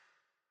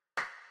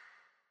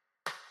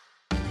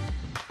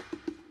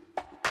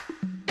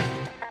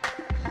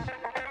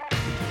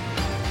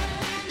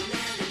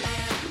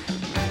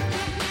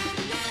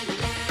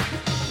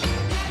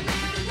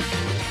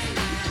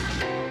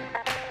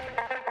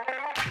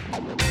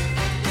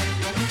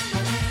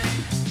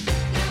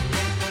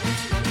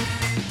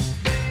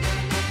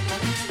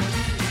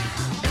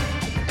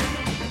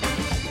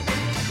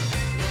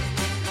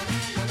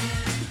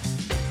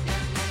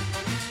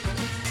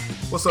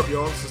what's up,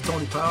 y'all? This is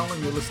Tony Powell,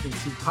 and you're listening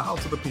to Powell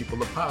to the People,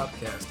 the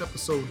podcast,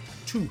 episode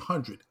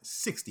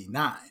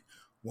 269.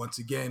 Once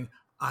again,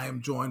 I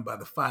am joined by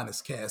the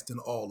finest cast in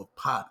all of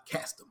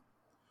podcasting.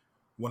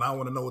 When I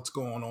want to know what's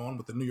going on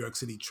with the New York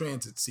City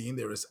transit scene,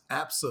 there is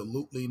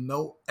absolutely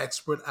no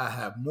expert I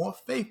have more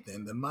faith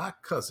in than my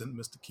cousin,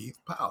 Mr. Keith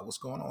Powell. What's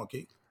going on,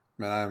 Keith?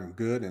 Man, I'm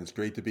good, and it's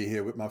great to be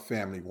here with my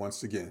family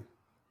once again.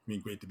 I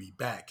mean, great to be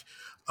back.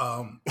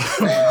 I'm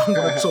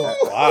going to talk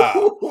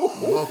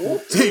local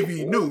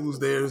TV news.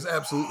 There's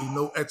absolutely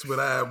no expert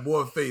I have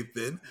more faith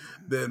in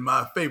than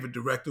my favorite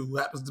director, who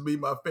happens to be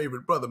my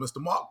favorite brother, Mr.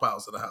 Mark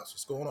Powell's in the house.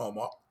 What's going on,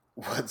 Mark?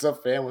 What's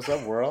up, fam? What's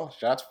up, world?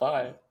 Shots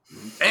fired.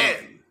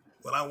 And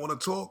when I want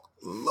to talk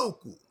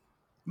local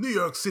New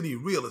York City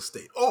real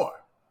estate, or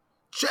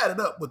chat it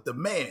up with the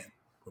man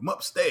from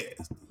upstairs,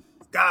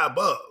 the guy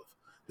above,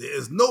 there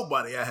is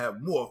nobody I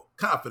have more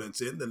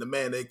confidence in than the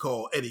man they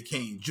call Eddie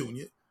Kane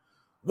Jr.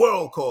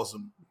 World calls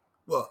him,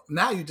 well,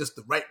 now you're just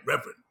the right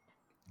reverend,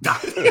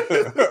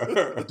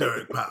 Dr.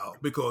 Derek Powell,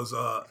 because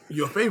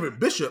your favorite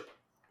bishop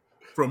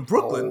from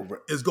Brooklyn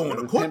is going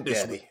to court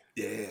this week.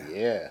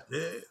 Yeah.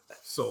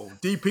 So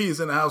DP is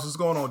in the house. What's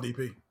going on,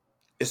 DP?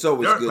 It's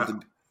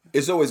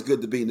always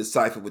good to be in the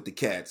cipher with the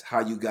cats. How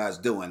you guys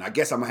doing? I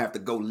guess I'm gonna have to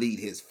go lead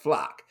his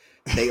flock.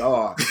 They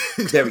are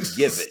very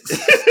giving.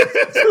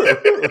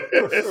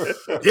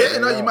 Yeah,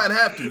 no, you might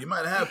have to. You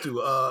might have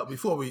to.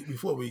 Before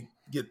we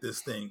get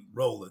this thing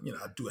rolling,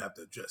 I do have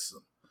to address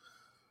some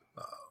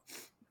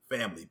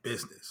family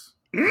business.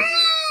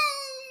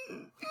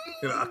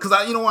 Because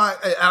I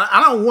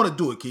don't want to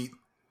do it, Keith.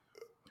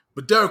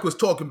 But Derek was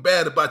talking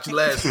bad about you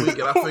last week,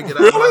 and I figured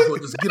I might as well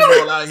just get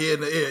it all out here in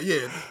the air.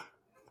 Yeah.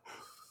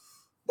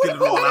 Get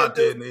it all out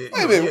there in the air.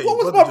 Wait a minute, what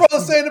was my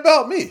brother saying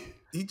about me?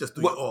 He just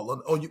threw it all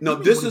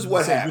on. This is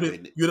what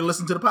happened. You didn't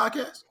listen to the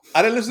podcast?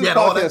 I didn't listen to the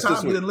podcast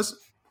this week. You didn't listen?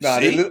 No,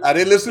 I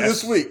didn't listen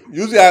this week.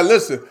 Usually I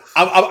listen.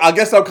 I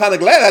guess I'm kind of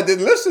glad I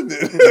didn't listen then.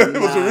 It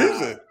was a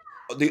reason.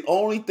 The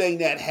only thing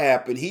that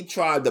happened, he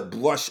tried to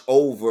brush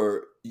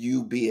over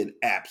you being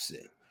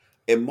absent.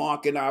 And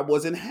Mark and I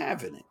wasn't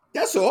having it.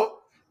 That's all.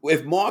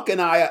 If Mark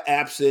and I are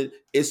absent,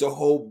 it's a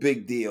whole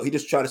big deal. He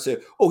just tried to say,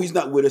 oh, he's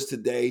not with us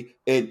today.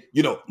 And,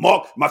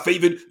 Mark, my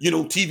favorite,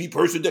 TV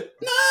person.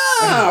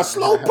 Nah,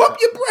 pump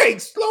your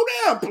brakes. Slow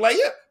down,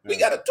 player. We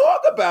got to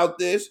talk about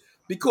this.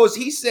 Because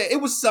he said it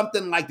was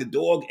something like the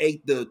dog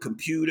ate the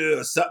computer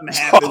or something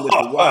happened with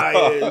the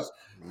wires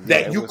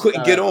that you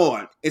couldn't get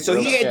on. And so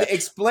he had to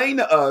explain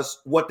to us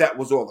what that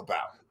was all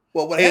about.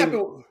 Well, what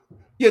happened?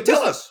 Yeah,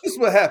 tell us. This is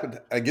what happened.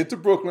 I get to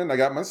Brooklyn. I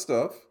got my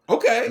stuff.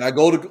 Okay. And I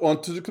go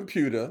onto the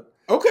computer.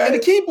 Okay. And the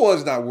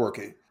keyboard's not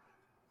working.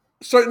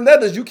 Certain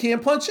letters you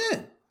can't punch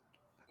in.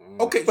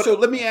 Okay, so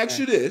let me ask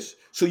you this.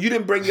 So you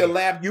didn't bring your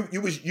you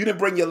didn't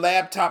bring your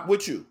laptop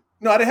with you?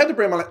 No, I didn't have to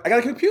bring I got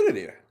a computer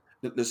there.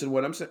 Listen to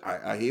what I'm saying.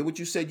 I hear what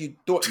you said you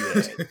thought you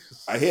had.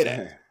 I hear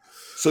that.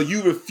 So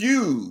you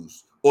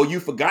refused or you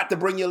forgot to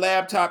bring your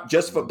laptop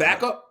just for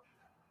backup?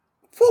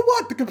 For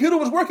what? The computer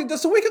was working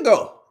just a week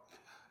ago.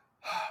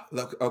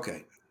 Look,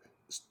 okay.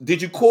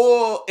 Did you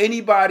call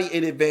anybody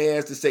in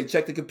advance to say,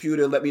 check the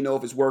computer, let me know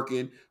if it's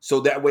working, so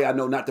that way I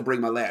know not to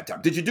bring my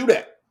laptop? Did you do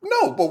that?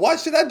 No, but why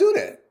should I do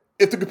that?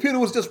 If the computer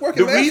was just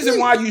working The reason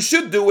why you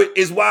should do it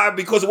is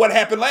because of what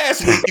happened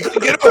last week. You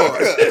couldn't get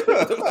on.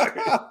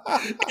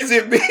 Is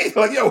it me?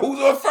 Like, who's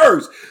on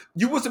first?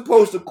 You were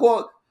supposed to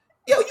call.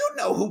 You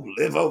know who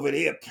live over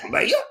there,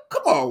 player.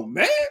 Come on,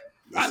 man.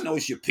 I know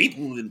it's your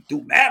people and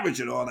do marriage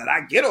and all that.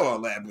 I get all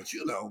that, but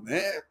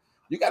man,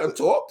 you got to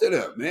talk to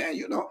them, man,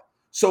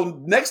 So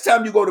next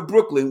time you go to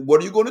Brooklyn,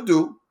 what are you going to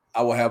do?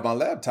 I will have my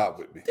laptop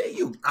with me. There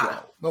you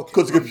go.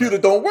 Because the computer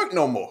don't work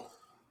no more.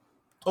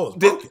 Oh, it's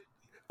broken.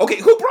 Okay,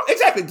 who broke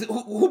exactly?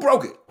 Who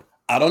broke it?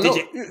 I don't know.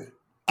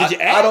 Did you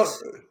ask?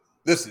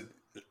 Listen,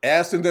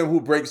 asking them who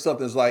breaks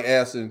something is like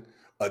asking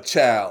a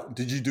child,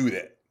 did you do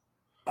that?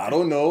 I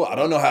don't know. I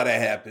don't know how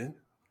that happened.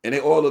 And they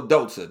all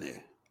adults in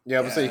there.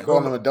 Yeah, but you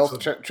calling them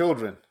adults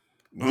children.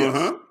 Yes.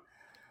 Uh-huh.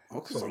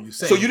 Okay.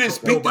 So you didn't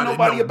speak to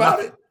nobody about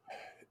it?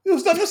 There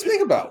was nothing to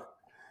speak about.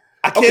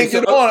 I can't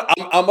get on.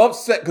 I'm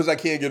upset because I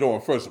can't get on,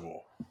 first of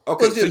all.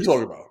 Okay, what are you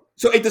talking about?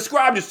 So it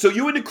described it. So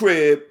you in the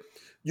crib,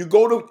 you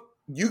go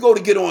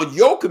to get on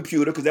your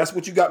computer, because that's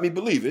what you got me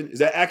believing. Is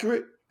that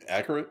accurate?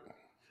 Accurate.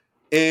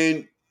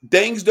 And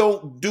things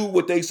don't do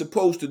what they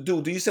supposed to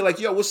do. Do you say like,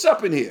 yo, what's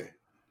up in here?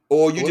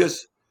 Or you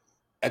just...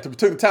 At the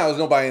particular time, there was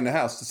nobody in the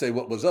house to say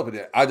what was up in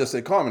there. I just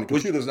said, Carmen, the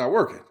computer's not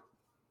working.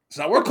 It's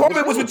not working.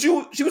 Carmen was with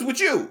you. She was with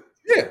you.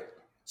 Yeah.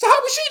 So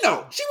how would she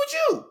know? She with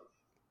you.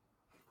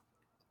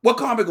 What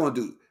Carmen gonna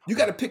do? You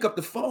got to pick up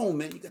the phone,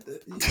 man. You got to...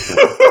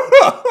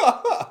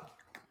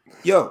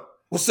 Yo,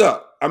 what's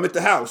up? I'm at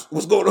the house.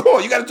 What's going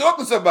on? You got to talk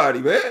to somebody,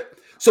 man.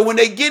 So when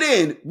they get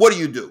in, what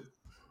do?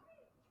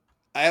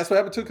 I asked what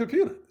happened to the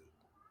computer.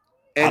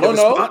 And I don't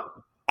know.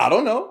 I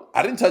don't know.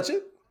 I didn't touch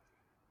it.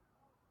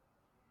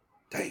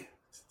 Damn.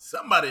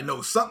 Somebody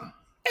knows something.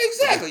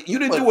 Exactly. You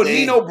didn't do a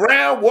Nino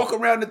Brown walk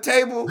around the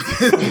table.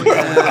 You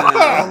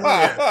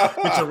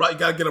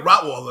gotta get a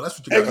Rottweiler. That's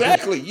what you got.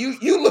 Exactly.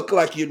 You look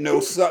like you know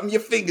something. Your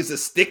fingers are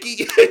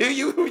sticky.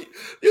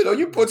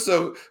 you put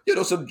some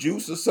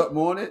juice or something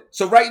on it.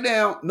 So right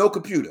now, no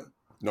computer.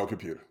 No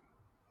computer.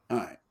 All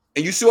right.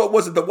 And you sure it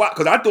wasn't the Wi-Fi?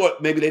 Because I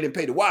thought maybe they didn't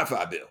pay the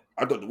Wi-Fi bill.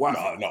 I thought the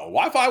Wi-Fi. No.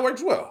 Wi-Fi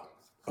works well.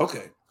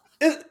 Okay.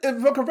 If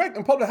I'm correct,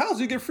 in public house,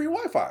 you get free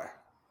Wi-Fi.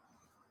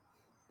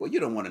 Well, you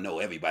don't want to know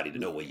everybody to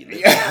know where you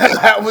live.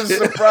 I was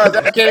surprised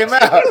that came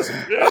out.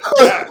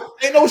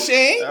 Ain't no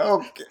shame.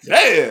 Okay.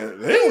 Yeah,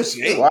 ain't no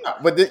shame. Wow.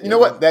 But you know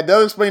what? That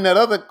does explain that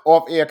other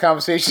off-air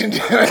conversation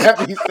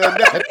after he said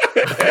that.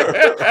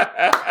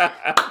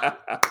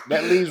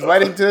 That leads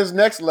right into his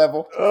next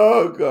level.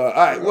 Oh God!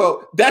 All right.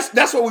 Well,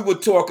 that's what we were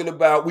talking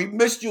about. We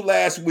missed you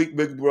last week,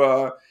 big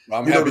bro.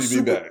 I'm happy to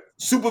be back.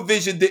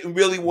 Supervision didn't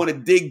really want to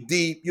dig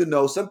deep.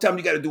 Sometimes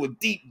you got to do a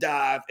deep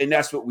dive, and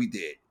that's what we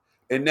did.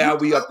 And now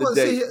we up to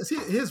date.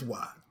 Here's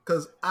why.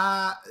 Because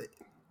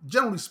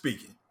generally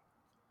speaking,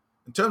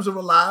 in terms of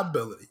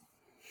reliability,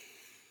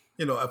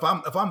 if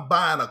I'm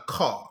buying a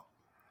car,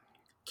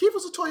 keep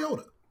us a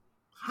Toyota.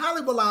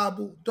 Highly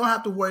reliable. Don't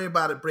have to worry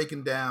about it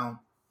breaking down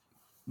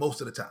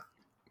most of the time.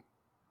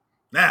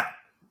 Now,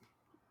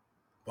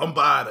 if I'm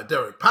buying a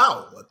Derek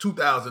Powell, a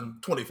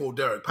 2024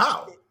 Derek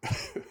Powell,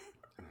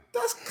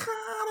 that's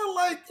kind of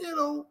like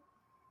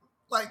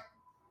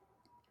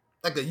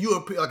a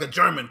European, like a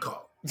German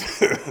car.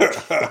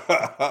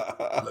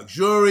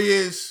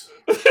 Luxurious,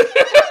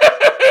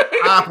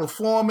 high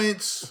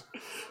performance,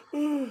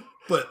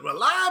 but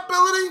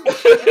reliability,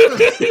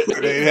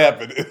 it ain't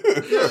happening.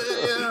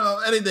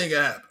 Anything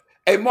can happen.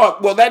 Hey, Mark,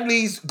 well, that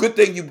leads, good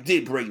thing you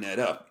did bring that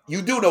up.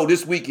 You do know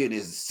this weekend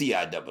is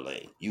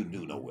CIAA. You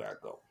do know where I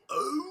go.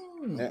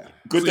 Yeah.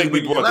 Good thing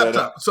we brought that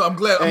up. So I'm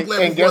glad we and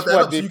brought guess that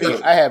what, up. DP?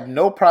 So I have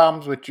no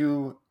problems with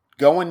you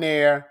going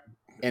there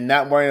and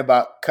not worrying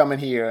about coming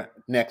here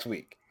next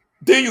week.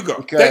 There you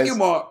go. Thank you,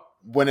 Mark.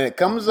 When it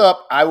comes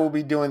up, I will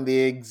be doing the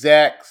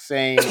exact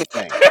same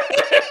thing.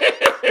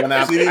 When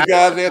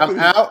I'm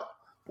out.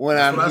 When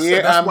I'm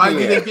here, that's why here.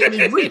 you didn't get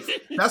any brief.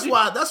 That's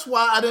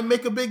why I didn't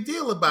make a big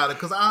deal about it,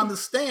 because I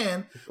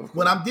understand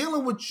when I'm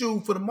dealing with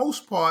you, for the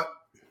most part,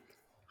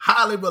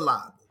 highly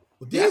reliable.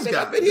 With these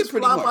guys, it's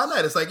pretty much by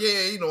night. It's like,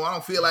 I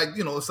don't feel like,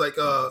 it's like,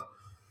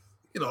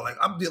 like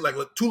I'm dealing like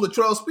with 2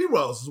 Latrell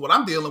Speedwells is what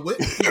I'm dealing with.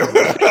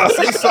 If I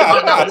say something,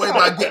 I got to worry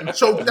about getting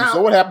choked out.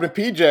 So what happened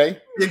to PJ?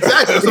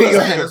 Exactly. That's what I'm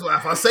saying. That's why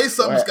if I say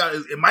something,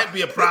 it might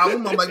be a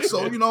problem. I'm like,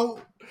 so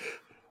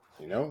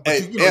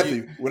Hey,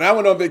 Anthony, when I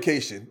went on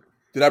vacation,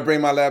 did I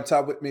bring my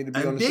laptop with me to be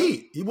on the show?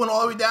 Indeed. He went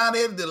all the way down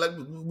there.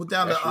 Went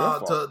down to I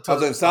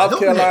was in South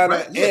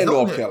Carolina and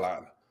North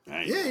Carolina.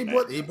 Yeah, he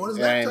bought his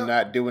laptop. I am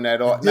not doing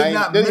that all.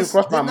 Didn't even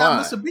cross my mind.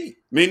 Miss a beat.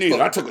 Me neither.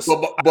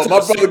 But my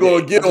brother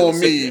going to get on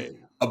me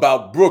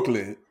about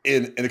Brooklyn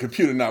and the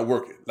computer not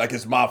working. Like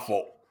it's my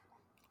fault.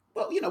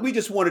 Well, we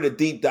just wanted a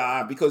deep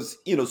dive because,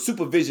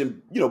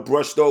 supervision,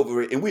 brushed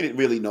over it and we didn't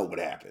really know what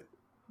happened.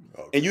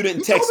 Okay. And you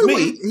didn't text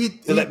me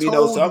to let me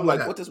know. So I'm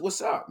like,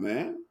 what's up,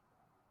 man?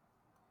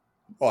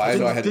 Oh, I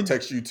didn't know I had to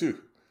text you too.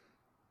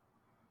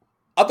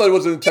 I thought it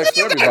was in the text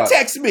for everybody.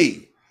 Text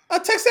me. I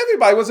text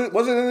everybody. Was it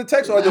in the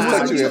text or I just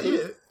text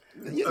you?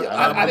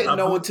 I didn't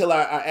know until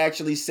I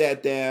actually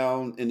sat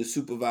down and the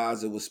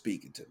supervisor was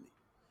speaking to me.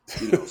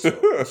 So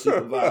the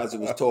supervisor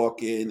was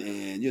talking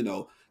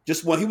and,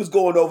 just when he was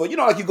going over,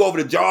 like you go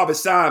over the job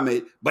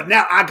assignment, but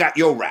now I got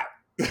your route.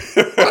 Where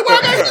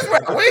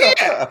he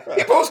at?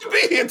 He's supposed to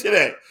be here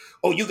today.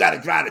 Oh, you got to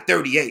drive to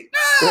 38.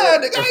 Nah,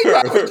 nigga, I ain't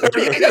driving to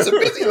 38. That's a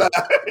busy line.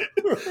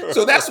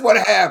 So that's what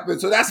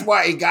happened. So that's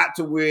why it got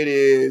to where it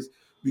is,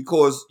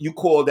 because you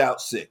called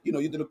out sick. You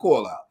did a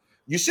call out.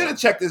 You should have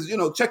checked this,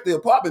 check the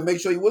apartment, make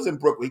sure he was in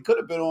Brooklyn. He could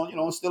have been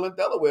on, still in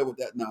Delaware with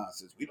that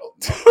nonsense. We don't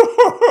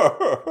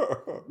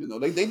know.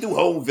 They do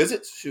home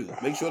visits. Shoot,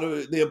 make sure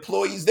the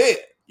employee's there.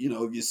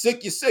 If you're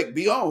sick, you're sick.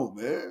 Be home,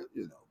 man.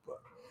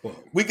 But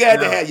we glad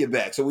to have you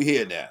back. So we're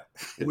here now.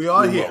 We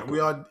are here. Welcome. We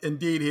are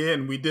indeed here,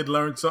 and we did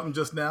learn something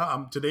just now.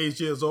 I'm today's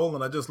years old,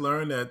 and I just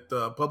learned that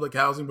public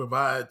housing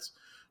provides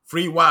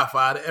free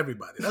Wi-Fi to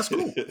everybody. That's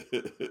cool.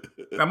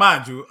 Now,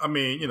 mind you,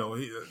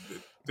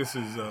 this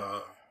is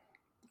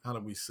how do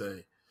we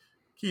say?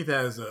 Keith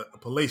has a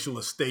palatial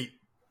estate,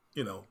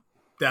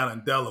 down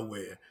in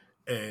Delaware,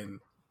 and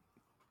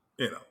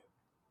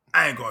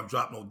I ain't gonna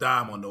drop no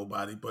dime on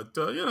nobody, but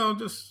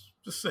just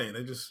saying,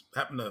 they just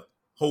happen to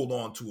hold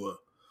on to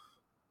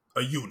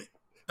a unit.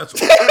 That's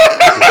all.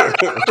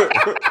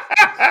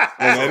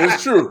 That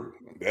is true.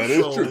 That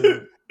is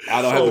true.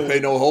 I don't have to pay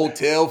no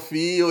hotel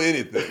fee or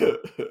anything.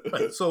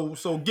 Right. So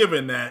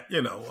given that,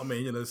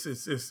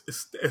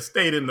 it's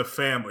stayed in the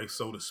family,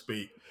 so to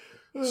speak.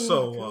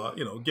 So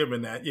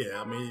given that,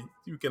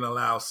 you can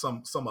allow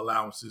some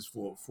allowances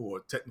for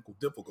technical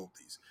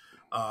difficulties.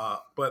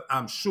 But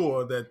I'm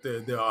sure that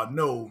there are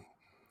no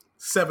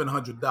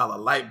 $700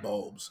 light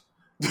bulbs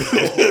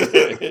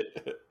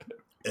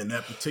in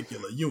that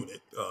particular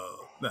unit.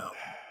 Now,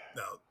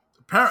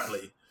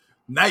 apparently,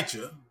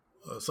 NYCHA,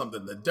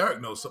 something that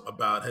Derek knows something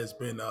about, has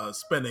been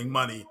spending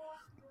money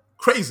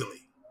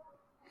crazily.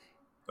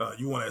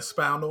 You want to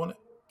expound on it?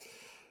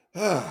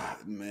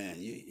 Man.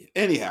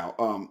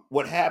 Anyhow,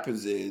 what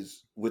happens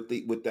is with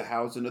the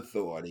housing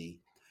authority,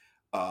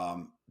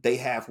 they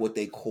have what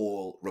they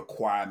call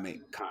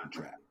requirement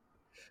contract.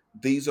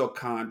 These are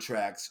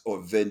contracts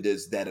or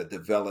vendors that a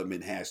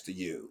development has to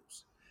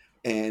use.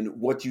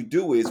 And what you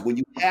do is when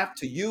you have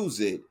to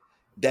use it,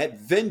 that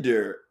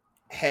vendor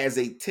has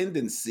a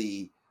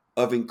tendency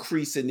of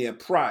increasing their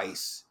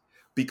price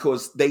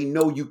because they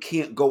know you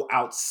can't go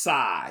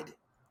outside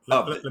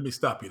of it. Let me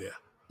stop you there.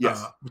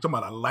 Yes. We're talking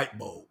about a light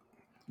bulb.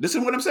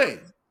 Listen to what I'm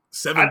saying.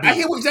 7B. I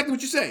hear exactly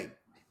what you're saying.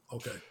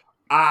 Okay.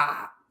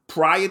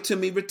 Prior to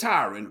me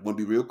retiring, I want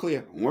to be real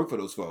clear, I work for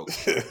those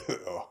folks.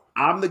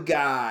 I'm the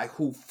guy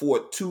who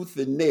fought tooth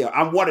and nail.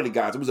 I'm one of the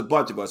guys. It was a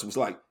bunch of us. It was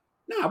like,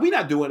 nah, we're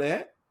not doing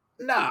that.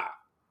 Nah.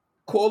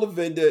 Call the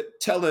vendor,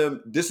 tell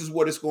him this is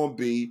what it's going to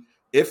be.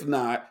 If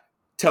not,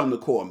 tell him to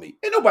call me.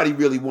 And nobody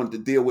really wanted to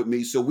deal with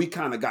me, so we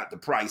kind of got the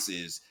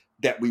prices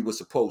that we were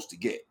supposed to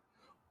get.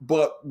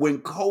 But when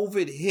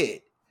COVID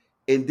hit,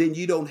 and then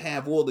you don't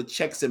have all the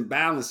checks and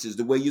balances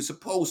the way you're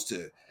supposed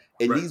to,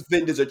 and these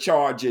vendors are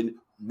charging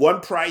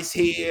one price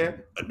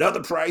here,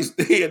 another price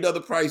there, another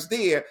price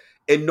there,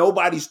 and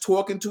nobody's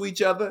talking to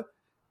each other,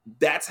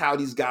 that's how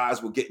these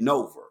guys were getting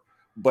over.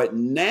 But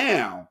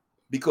now,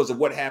 because of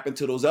what happened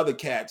to those other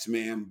cats,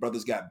 man,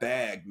 brothers got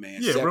bagged, man.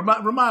 Yeah,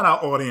 remind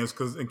our audience,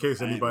 because in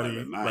case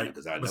anybody,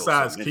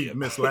 besides Keith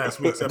missed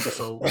last week's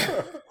episode.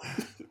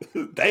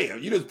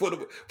 Damn, you just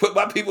put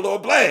my people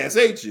on blast,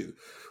 ain't you?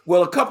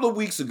 Well, a couple of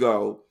weeks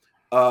ago,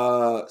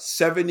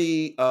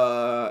 70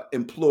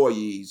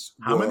 employees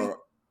How many?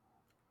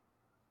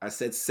 I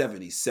said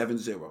 70. I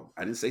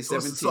didn't say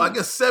 17. So I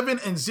guess 7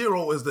 and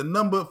 0 is the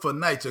number for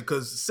NYCHA,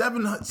 because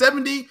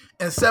 70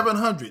 and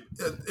 700.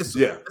 It's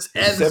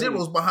adding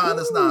zeros behind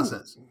this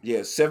nonsense.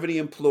 Yeah, 70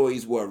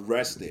 employees were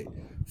arrested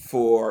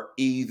for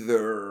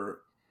either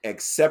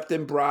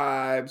accepting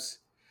bribes,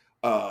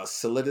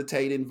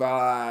 soliciting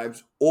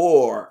bribes,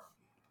 or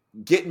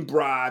getting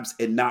bribes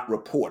and not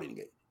reporting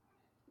it.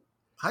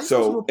 How are you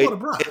supposed to report a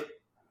bribe?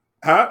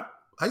 Huh?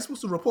 How are you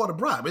supposed to report a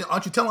bribe?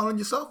 Aren't you telling on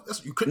yourself?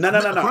 You couldn't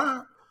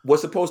No.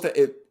 What's supposed to?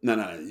 You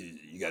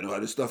gotta know how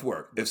this stuff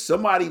works.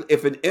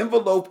 If an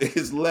envelope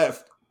is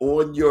left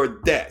on your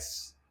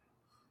desk,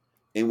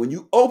 and when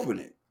you open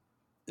it,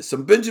 there's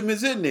some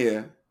Benjamins in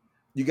there,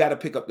 you got to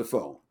pick up the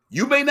phone.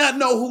 You may not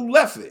know who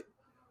left it,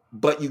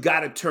 but you got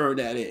to turn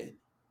that in.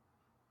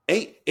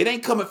 It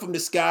ain't coming from the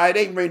sky. It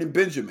ain't raining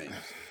Benjamins.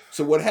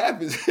 So what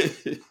happens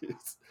is,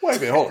 wait a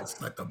minute, hold on.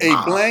 Like a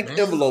blank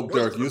envelope,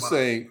 Dirk. You're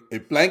saying a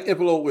blank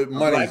envelope with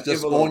money is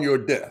just on your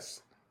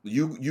desk.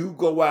 You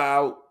go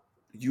out,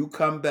 you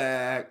come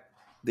back.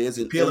 There's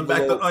an peeling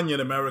envelope. back the onion,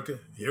 America.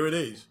 Here it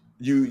is.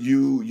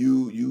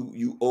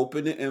 You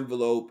open the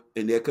envelope,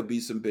 and there could be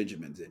some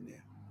Benjamins in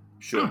there.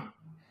 Sure.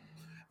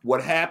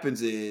 What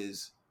happens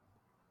is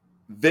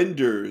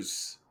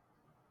vendors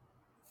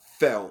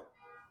felt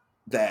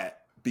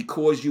that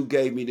because you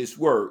gave me this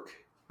work,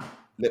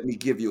 let me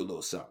give you a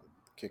little something.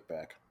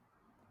 Kickback.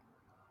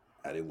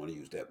 I didn't want to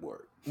use that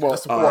word. Well,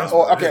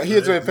 okay,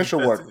 here's the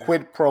official word.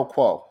 Quid pro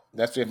quo.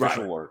 That's the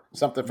official word.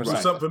 Something for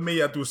something. Something for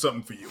me, I do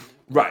something for you.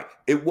 Right.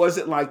 It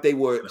wasn't like they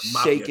were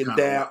shaking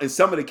down. In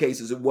some of the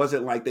cases, it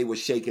wasn't like they were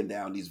shaking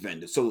down these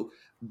vendors. So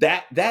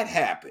that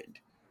happened.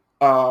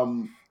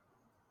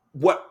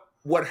 What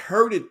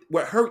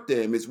hurt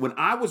them is when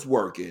I was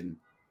working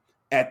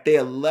at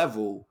their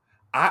level,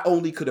 I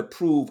only could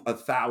approve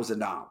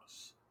 $1,000.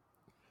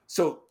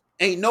 So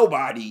ain't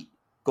nobody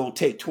gonna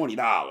take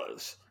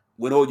 $20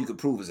 when all you can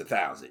prove is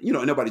 $1,000.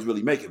 Nobody's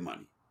really making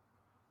money.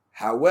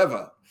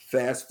 However,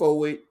 fast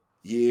forward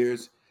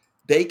years,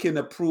 they can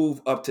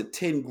approve up to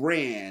 10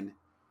 grand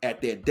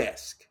at their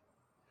desk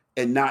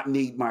and not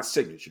need my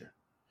signature.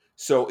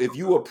 So if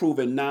you approve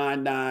a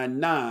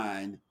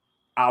 999,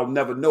 I'll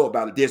never know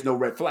about it. There's no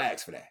red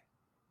flags for that.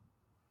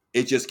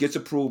 It just gets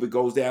approved. It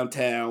goes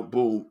downtown,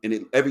 boom,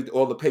 and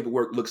all the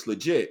paperwork looks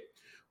legit.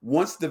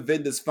 Once the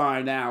vendors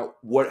find out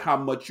how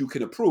much you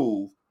can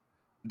approve,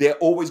 they're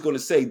always going to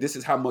say this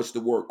is how much the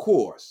work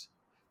costs.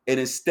 And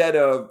instead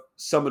of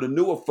some of the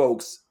newer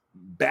folks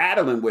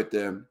battling with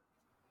them,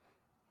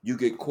 you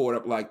get caught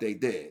up like they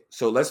did.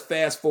 So let's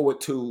fast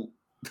forward to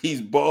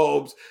these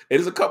bulbs. And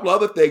there's a couple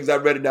other things I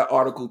read in that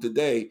article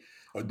today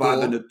by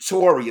the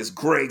notorious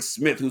Greg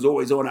Smith, who's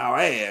always on our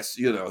ass.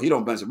 He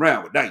don't mess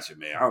around with NYCHA,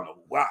 man. I don't know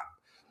why.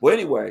 Well,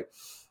 anyway,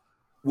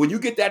 when you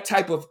get that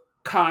type of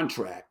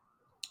contract,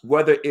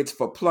 whether it's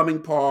for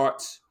plumbing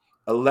parts,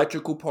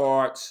 electrical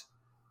parts,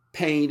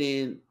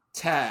 painting,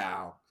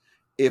 tile,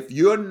 if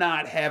you're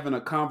not having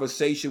a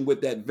conversation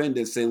with that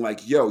vendor saying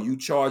like, yo, you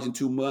charging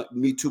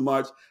me too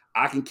much,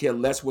 I can care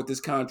less what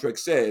this contract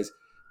says.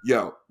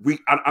 Yo,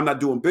 I'm not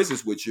doing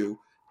business with you.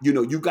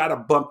 You got to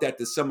bump that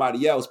to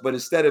somebody else. But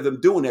instead of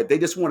them doing that, they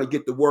just want to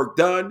get the work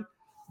done.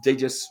 They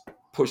just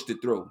pushed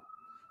it through.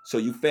 So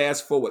you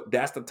fast forward,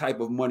 that's the type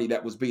of money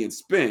that was being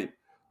spent.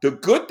 The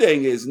good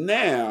thing is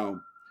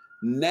now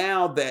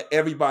now that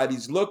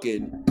everybody's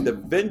looking, the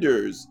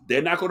vendors,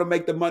 they're not going to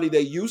make the money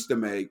they used to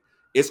make.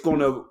 It's going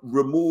to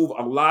remove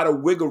a lot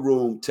of wiggle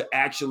room to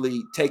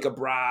actually take a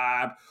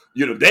bribe.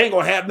 They ain't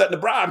going to have nothing to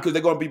bribe because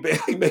they're going to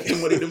be making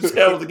money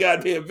themselves, the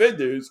goddamn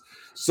vendors.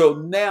 So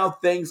now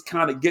things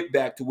kind of get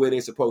back to where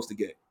they're supposed to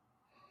get.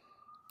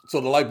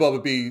 So the light bulb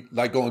would be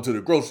like going to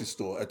the grocery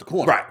store at the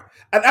corner. Right.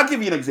 And I'll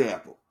give you an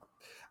example.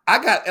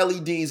 I got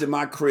LEDs in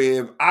my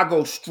crib. I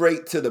go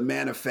straight to the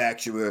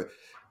manufacturer.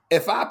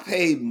 If I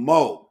pay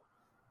more,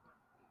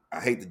 I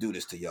hate to do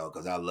this to y'all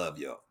because I love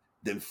y'all,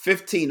 then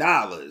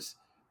 $15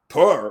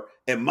 per,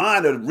 and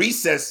mine are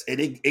recessed, and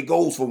it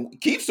goes from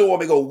keep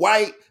storm, it go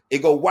white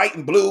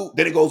and blue,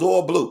 then it goes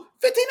all blue.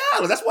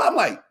 $15. That's why I'm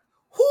like,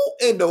 who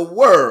in the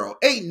world?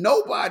 Ain't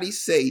nobody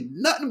say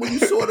nothing when you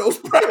saw those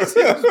prices,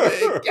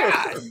 man.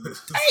 God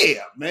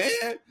damn,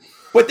 man.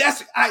 But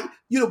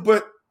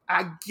but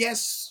I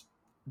guess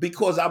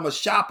because I'm a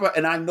shopper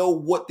and I know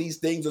what these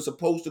things are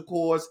supposed to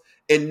cost,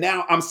 and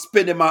now I'm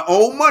spending my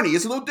own money.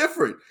 It's a little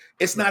different.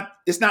 It's not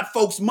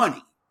folks'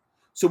 money.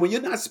 So when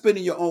you're not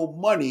spending your own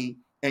money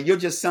and you're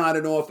just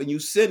signing off and you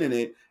sending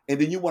it, and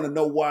then you want to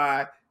know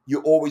why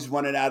you're always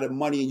running out of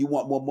money and you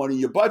want more money in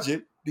your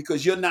budget,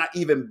 because you're not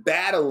even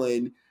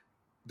battling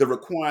the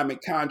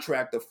requirement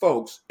contractor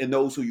folks and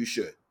those who you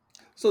should.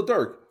 So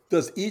Dirk,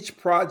 does each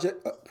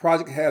project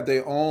have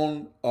their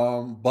own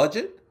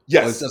budget?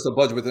 Yes. Or is just a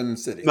budget within the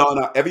city? No.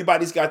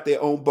 Everybody's got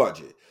their own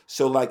budget.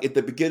 So like at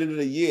the beginning of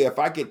the year, if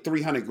I get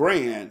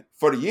 $300,000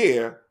 for the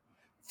year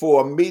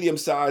for a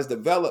medium-sized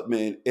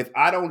development, if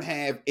I don't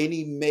have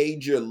any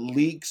major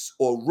leaks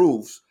or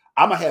roofs,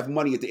 I'm going to have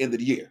money at the end of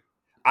the year.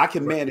 I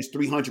can manage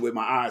 $300,000 with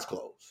my eyes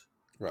closed.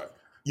 Right.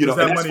 Does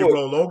that money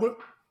roll over?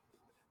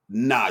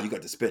 Nah, you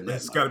got to spend that.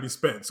 It's got to be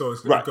spent. So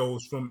it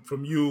goes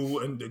from you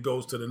and it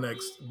goes to the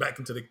next, back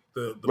into the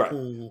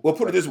pool. Well,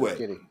 put it this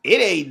way.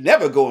 It ain't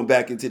never going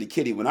back into the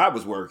kitty when I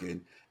was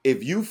working.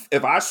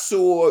 If I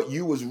saw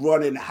you was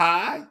running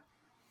high,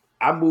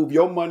 I move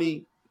your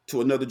money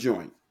to another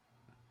joint.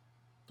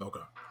 Okay.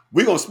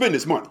 We're going to spend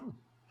this money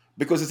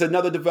because it's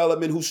another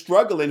development who's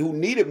struggling, who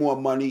needed more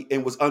money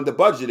and was under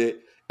budgeted.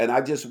 And I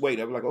just wait.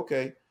 I'm like,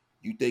 okay.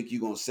 You think you're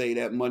going to save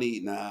that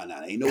money? Nah,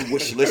 ain't no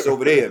wish list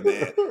over there,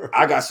 man.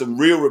 I got some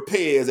real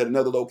repairs at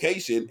another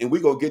location, and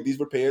we're going to get these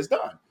repairs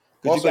done.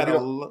 Because you got a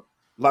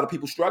lot of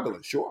people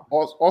struggling, sure.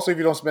 Also, if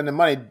you don't spend the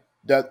money,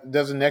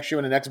 doesn't next year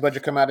when the next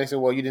budget come out, they say,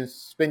 well, you didn't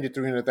spend your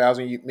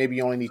 $300,000, maybe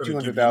you only need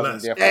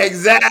 $200,000.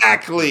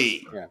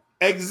 Exactly. Yeah.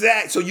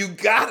 Exactly. So you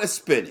got to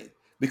spend it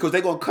because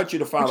they're going to cut you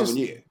the following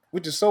year.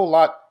 Which is so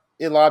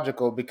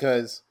illogical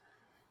because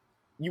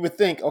you would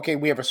think, okay,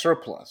 we have a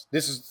surplus.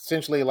 This is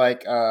essentially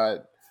like...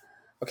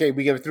 okay,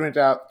 we give a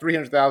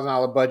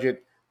 $300,000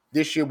 budget.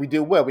 This year we did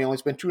well. We only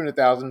spent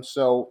 $200,000,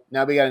 so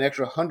now we got an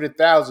extra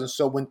 $100,000.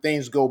 So when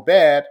things go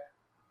bad,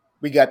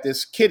 we got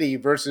this kitty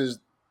versus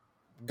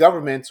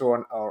governments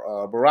or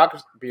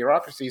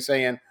bureaucracy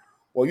saying,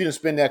 "Well, you didn't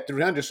spend that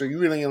 $300, so you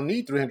really don't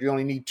need $300. You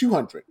only need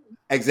 $200."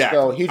 Exactly.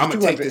 So here's I'm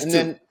 $200, take this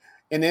and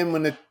then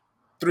when the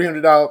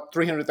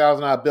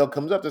 $300,000 bill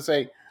comes up, to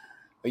say,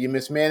 "Are you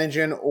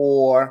mismanaging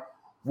or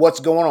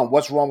what's going on?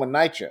 What's wrong with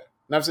NYCHA?"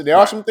 And I'm saying there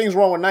are some things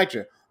wrong with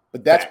NYCHA.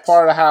 But that's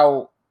part of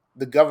how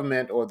the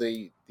government or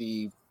the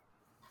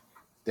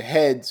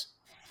heads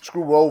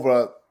screw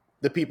over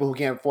the people who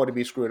can't afford to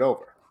be screwed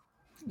over.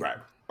 Right.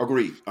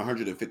 Agreed.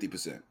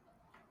 150%.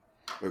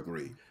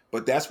 Agreed.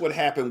 But that's what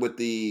happened with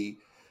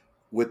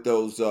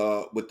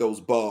those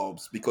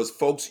bulbs, because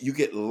folks, you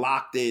get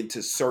locked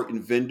into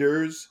certain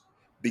vendors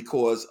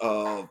because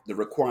of the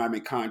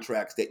requirement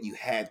contracts that you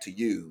had to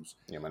use.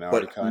 Yeah,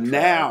 minority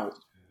contracts.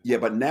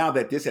 But now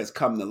that this has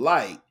come to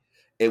light,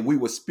 and we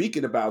were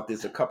speaking about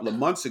this a couple of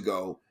months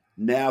ago,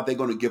 now they're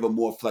going to give them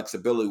more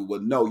flexibility. Well,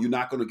 no, you're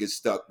not going to get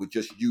stuck with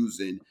just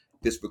using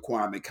this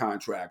requirement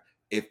contract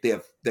if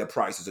their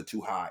prices are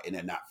too high and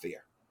they're not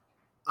fair.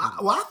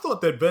 I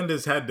thought that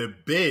vendors had to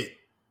bid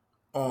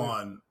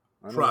on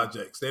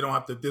projects. They don't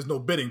have to. There's no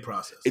bidding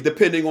process. It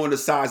depending on the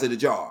size of the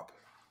job.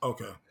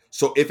 Okay.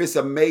 So if it's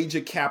a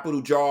major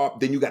capital job,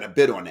 then you got to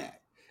bid on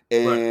that.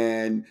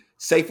 And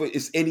say for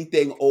it's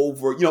anything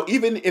over,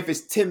 even if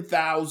it's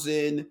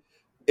 10,000.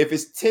 If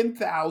it's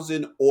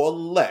 10,000 or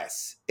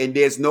less and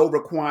there's no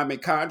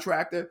requirement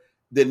contractor,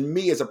 then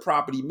me as a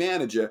property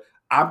manager,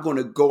 I'm going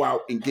to go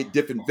out and get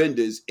different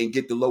vendors and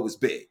get the lowest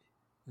bid.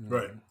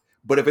 Right.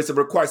 But if it's a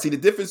the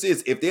difference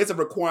is if there's a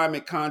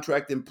requirement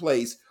contract in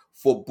place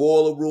for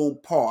boiler room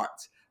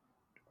parts,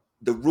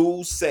 the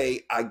rules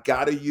say I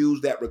got to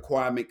use that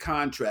requirement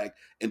contract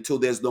until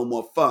there's no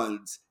more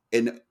funds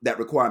in that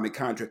requirement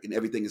contract and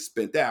everything is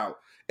spent out.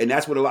 And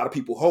that's what a lot of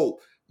people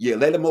hope. Yeah,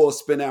 let them all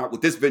spin out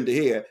with this vendor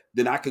here,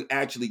 then I can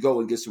actually go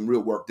and get some real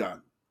work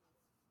done.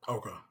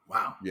 Okay.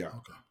 Wow. Yeah.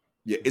 Okay.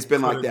 Yeah, it's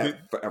been like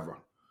that forever.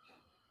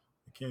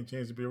 You can't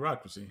change the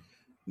bureaucracy.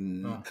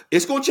 No.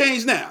 It's going to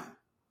change now.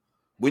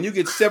 When you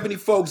get 70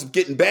 folks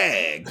getting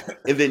bagged,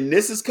 and then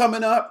this is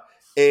coming up,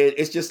 and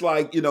it's just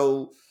like,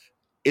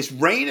 it's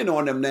raining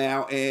on them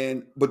now.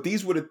 But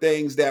these were the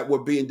things that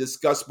were being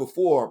discussed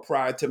before,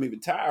 prior to me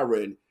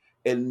retiring.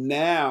 And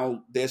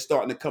now they're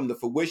starting to come to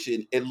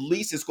fruition. At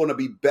least it's going to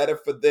be better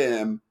for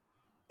them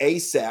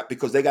ASAP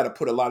because they got to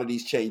put a lot of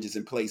these changes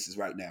in places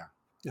right now.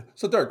 Yeah.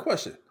 So, third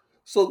question.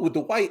 So, with the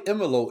white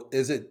envelope,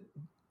 is it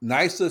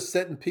nicer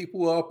setting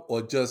people up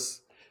or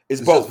just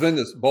It's both. just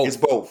vendors? Both. It's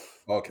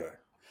both. Okay.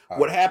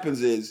 What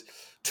happens is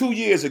 2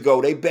 years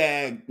ago, they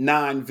bagged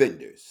 9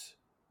 vendors.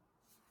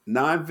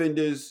 9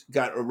 vendors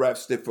got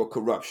arrested for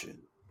corruption.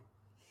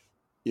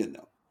 You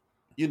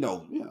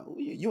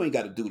ain't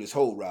got to do this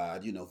whole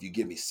ride. If you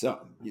give me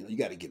something, you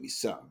got to give me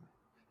something.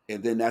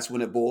 And then that's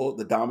when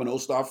the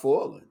dominoes start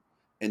falling.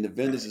 And the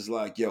vendors is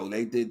like, yo,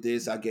 they did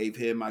this. I gave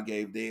him, I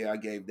gave there, I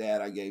gave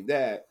that, I gave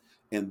that.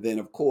 And then,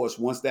 of course,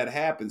 once that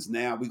happens,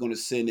 now we're going to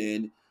send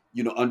in,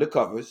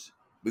 undercovers.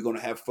 We're going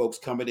to have folks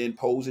coming in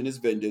posing as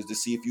vendors to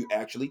see if you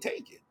actually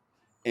take it.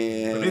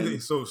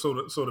 And so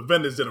the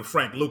vendors did a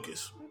Frank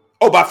Lucas.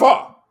 Oh, by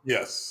far.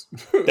 Yes.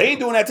 They ain't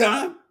doing that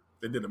time.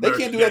 They did. They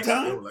can't do that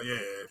time. They were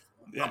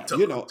like,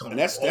 And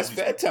that's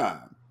Fed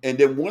time. And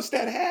then once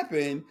that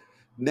happened,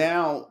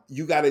 now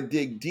you got to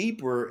dig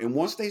deeper. And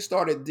once they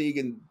started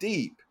digging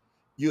deep,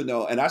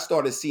 and I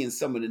started seeing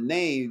some of the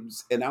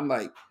names, and I'm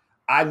like,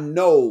 I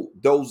know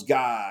those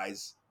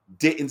guys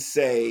didn't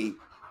say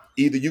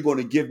either you're going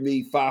to give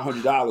me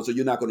 $500 or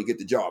you're not going to get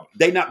the job.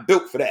 They're not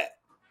built for that.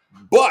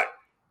 But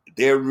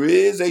there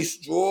is a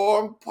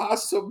strong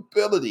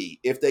possibility,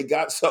 if they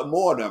got something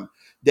on them,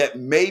 that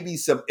maybe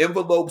some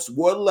envelopes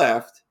were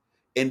left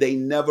and they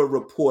never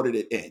reported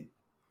it in.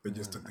 They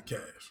just took the cash.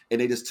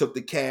 And they just took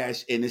the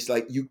cash. And it's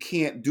like, you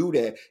can't do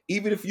that.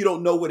 Even if you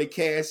don't know where the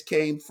cash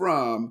came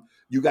from,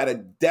 you got to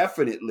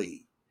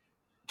definitely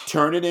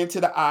turn it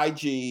into the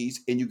IGs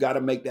and you got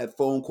to make that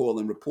phone call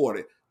and report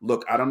it.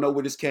 Look, I don't know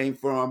where this came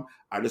from.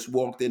 I just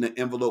walked in, the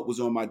envelope was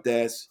on my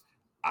desk.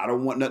 I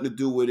don't want nothing to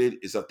do with it.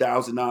 It's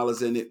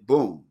 $1,000 in it.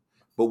 Boom.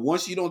 But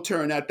once you don't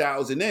turn that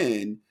 $1,000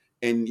 in,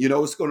 and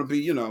it's going to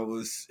be,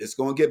 it's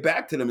going to get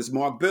back to them. It's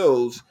marked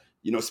bills,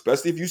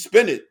 especially if you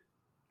spend it,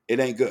 it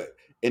ain't good.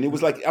 And it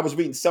was like, I was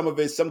reading some of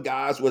it. Some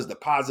guys was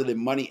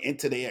depositing money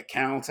into their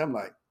accounts. I'm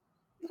like,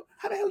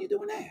 how the hell are you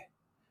doing that?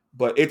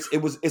 But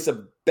it's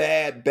a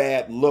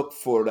bad look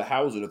for the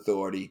housing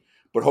authority.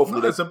 But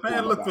hopefully, it's a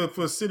bad look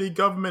for city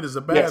government. It's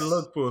a bad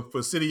look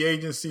for city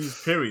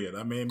agencies. Period.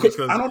 I mean, because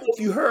I don't know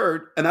if you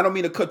heard, and I don't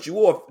mean to cut you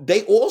off.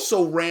 They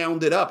also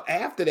rounded up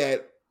after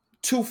that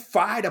 2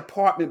 fire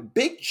department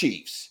big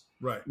chiefs,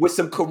 right, with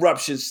some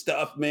corruption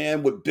stuff,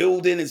 man, with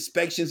building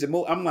inspections and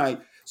more. I'm like,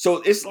 so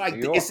it's like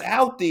it's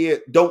out there.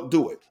 Don't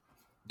do it.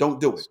 Don't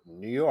do it.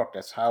 New York.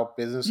 That's how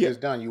business is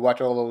done. You watch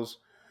all those.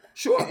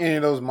 Sure. Any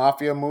of those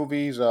mafia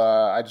movies,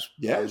 I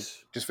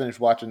just finished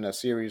watching a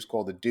series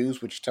called The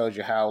Deuce, which tells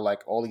you how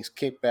like all these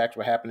kickbacks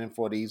were happening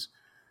for these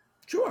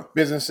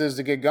businesses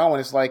to get going.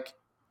 It's like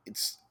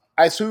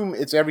I assume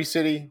it's every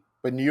city,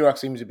 but New York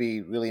seems to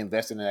be really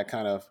invested in that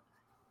kind of,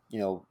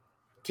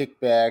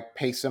 kickback,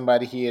 pay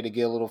somebody here to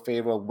get a little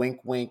favor, wink,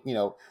 wink.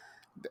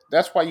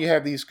 That's why you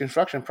have these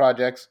construction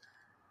projects.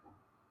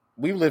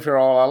 We've lived here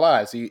all our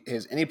lives.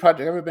 Has any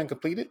project ever been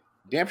completed?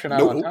 Damn sure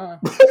not on time.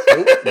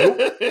 Nope.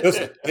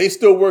 Listen, they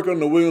still work on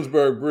the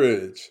Williamsburg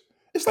Bridge.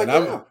 It's like,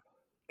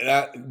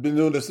 I've been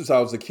doing this since I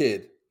was a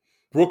kid.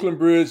 Brooklyn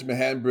Bridge,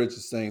 Manhattan Bridge,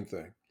 the same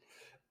thing.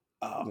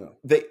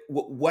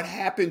 What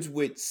happens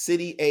with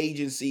city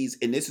agencies,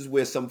 and this is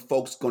where some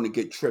folks going to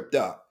get tripped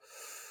up.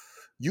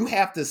 You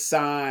have to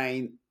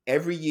sign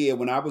every year.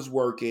 When I was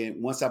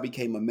working, once I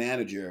became a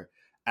manager,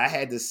 I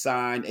had to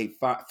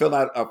fill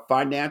out a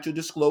financial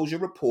disclosure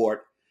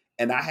report.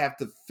 And I have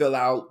to fill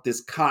out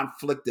this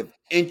conflict of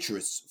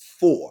interest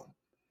form.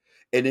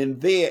 And in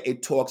there,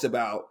 it talks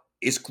about,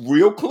 it's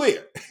real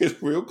clear.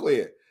 It's real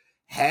clear.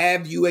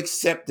 Have you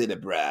accepted a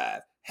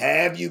bribe?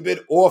 Have you been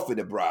offered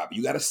a bribe?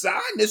 You got to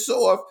sign this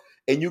off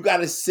and you got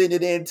to send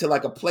it in to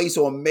like a place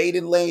on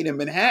Maiden Lane in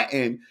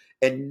Manhattan.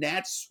 And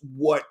that's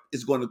what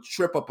is going to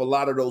trip up a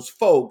lot of those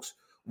folks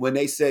when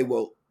they say,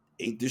 well,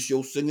 ain't this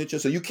your signature?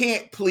 So you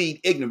can't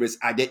plead ignorance.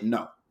 I didn't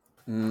know.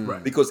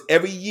 Right. Because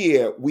every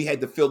year we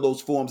had to fill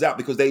those forms out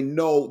because they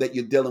know that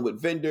you're dealing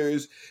with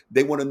vendors.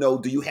 They want to know,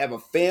 do you have a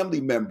family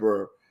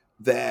member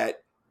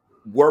that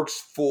works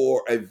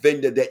for a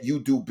vendor that you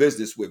do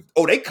business with?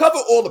 Oh, they cover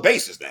all the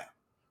bases now.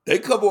 They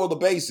cover all the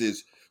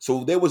bases.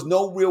 So there was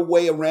no real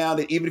way around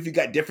it. Even if you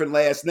got different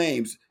last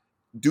names,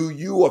 do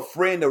you a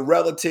friend, a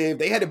relative?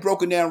 They had it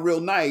broken down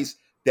real nice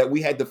that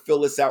we had to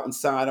fill this out and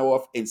sign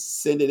off and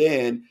send it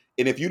in.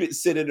 And if you didn't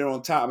send it in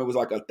on time, it was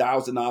like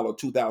 $1,000 or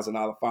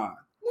 $2,000 fine.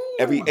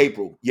 Every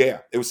April. Yeah,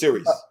 it was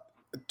serious.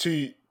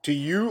 To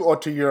you or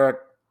to your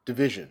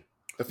division?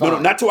 No,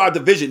 not to our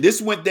division.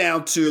 This went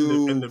down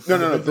to...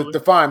 No. The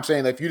fine, I'm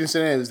saying, like, if you didn't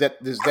send it in, is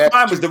that the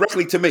fine was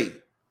directly to me.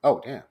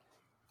 Oh, damn.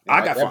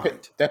 I got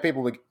fined. That paper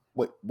would...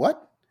 Wait,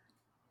 what?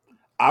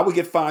 I would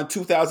get fined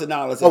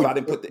 $2,000 if I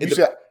didn't put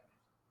the...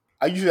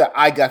 I usually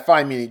I got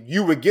fined, meaning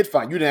you would get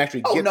fined. You didn't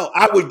actually Oh get. no,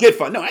 I would get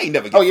fined. No, I ain't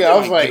never. Oh yeah, I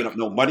was ain't like, giving up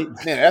no money.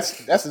 Man, that's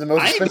the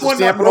most I ain't expensive doing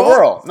stamp in nothing the wrong.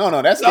 world.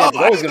 No, that stamp is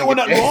I always ain't going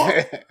doing to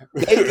nothing get.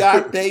 wrong. They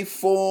got their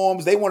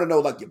forms. They want to know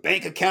like your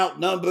bank account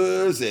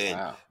numbers and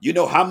Wow. you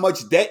know how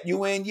much debt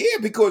you in. Yeah,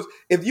 because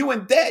if you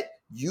in debt,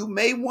 you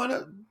may want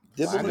to.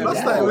 I didn't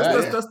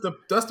That's, know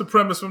that's the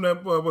premise from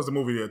that. What was the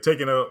movie there?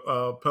 Taking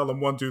a Pelham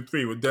 1, 2,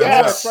 3 with Denzel.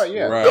 Yes. That's right.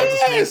 Yeah. Right. That was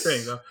the Yes. same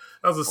thing.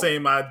 That was the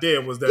same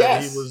idea. Was that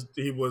Yes.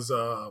 he was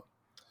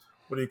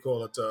what do you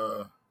call it?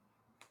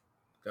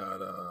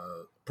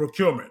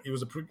 Procurement. He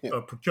was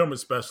a procurement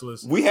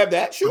specialist. We have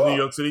that, for sure. New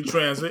York City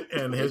Transit,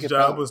 and his Look at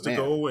job that, was to man.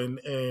 go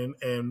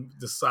and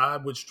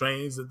decide which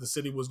trains that the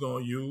city was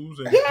going to use.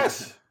 And,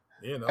 Yes.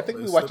 you know, I think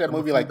they we watched slipped that them a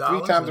movie few like 3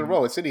 dollars times in a and-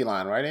 row at City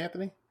Line, right,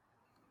 Anthony?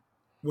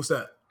 What's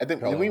that? I think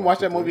Pelham did we 1, watch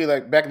 2, that movie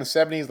like back in the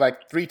 70s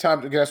like 3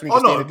 times? Because we Oh could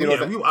stay no, in the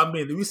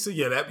theater. we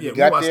see that. Yeah, You we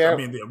got watched. there? I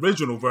mean, the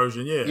original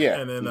version, yeah. Yeah.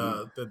 And then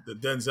the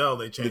Denzel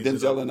they The changed. it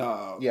Denzel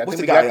up. and Yeah, I what's think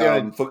the we got guy? there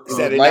and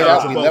Saturday light Night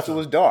out. Live? We left. It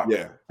was dark.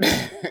 Yeah.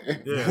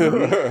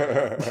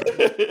 Yeah,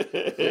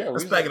 Yeah,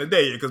 that's we back in the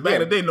day. Because back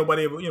in Yeah. the day,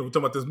 nobody ever. You know, we're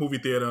talking about this movie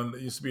theater. And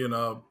it used to be in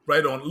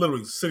right on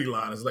literally City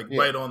Line. It's like Yeah.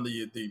 right on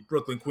the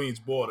Brooklyn Queens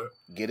border.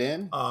 get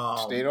in, Um,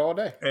 stayed all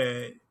day.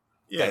 And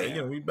yeah, Damn.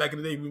 you know, we back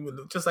in the day, we were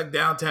just like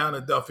downtown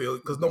in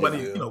Duffield because nobody,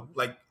 Yeah. you know,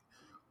 like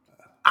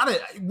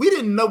we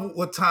didn't know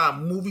what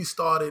time movie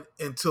started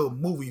until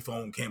Movie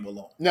Phone came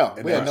along. No,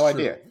 And we had that's no true.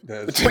 idea.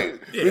 That's true.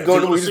 Yeah, we if go you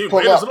to wanna we see just pull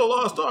Raiders up. of the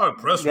Lost Ark,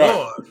 press Right.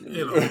 1.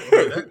 You know, I mean,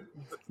 that,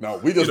 No,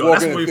 we you just know, walk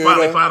that's in when the we theater.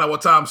 finally find out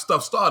what time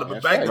stuff started. But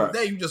That's back right. in the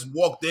day, you just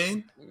walked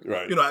in,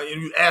 Right. you know,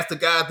 and you asked the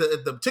guy at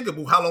the ticket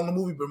booth how long the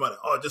movie been running.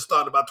 Oh, it just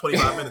started about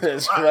 25 minutes ago.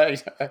 That's All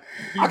right.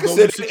 You I can go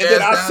sit your and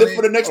then ass I down sit there.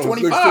 for the next Oh,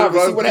 25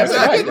 and see what That's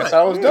happens. right. That's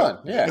how it was done.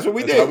 Yeah. That's what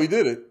we That's how did. we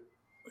did it.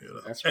 You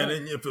know? That's And right.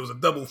 then if it was a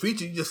double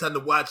feature, you just had to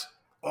watch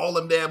all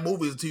them damn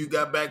movies until you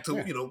got back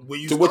to you know where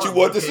you To what started,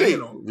 you want to okay, see. you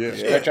know. Yeah.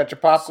 Stretch out your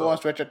popcorn,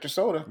 stretch out your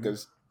soda,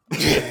 because we'll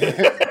be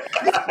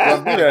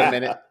there in a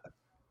minute.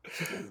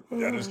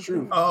 That is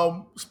true.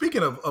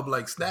 Speaking of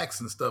like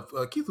snacks and stuff,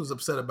 Keith was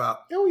upset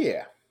about Oh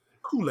yeah.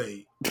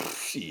 Kool-Aid.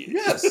 Shit.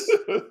 Yes.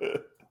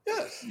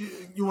 Yes.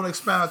 You want to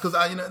expound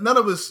because you know none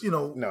of us, you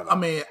know. No. I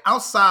mean,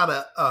 outside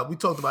of we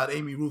talked about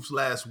Amy Roof's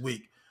last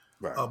week,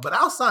 Right. but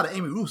outside of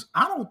Amy Roof's,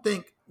 I don't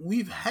think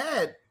we've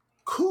had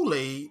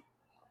Kool-Aid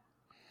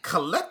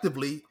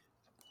collectively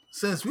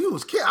since we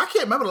was kids. I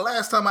can't remember the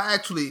last time I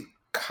actually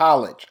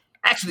College.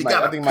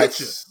 got I a think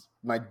picture.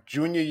 my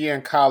junior year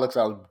in college,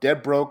 I was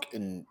dead broke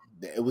and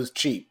it was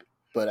cheap,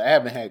 but I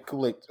haven't had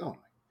Kool-Aid. Oh,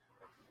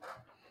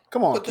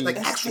 come on, But Keith. like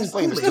actual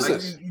Explain Kool-Aid, this to like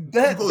us. you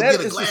that- go that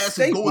get a is a glass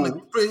and go in the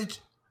staple. fridge.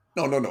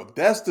 No.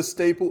 That's the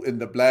staple in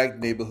the black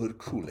neighborhood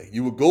Kool-Aid.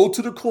 You would go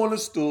to the corner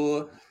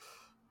store,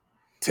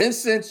 10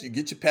 cents, you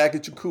get your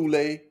package of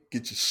Kool-Aid,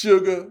 get your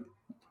sugar,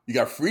 you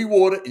got free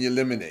water and your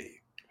lemonade.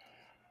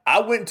 I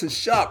went to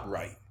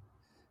ShopRite.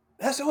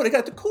 I said, oh, they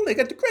got the Kool-Aid,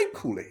 got the grape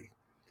Kool-Aid.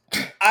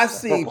 I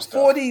seen purple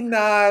stuff.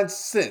 49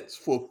 cents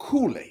for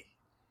Kool-Aid,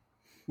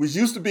 which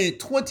used to be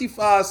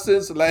 25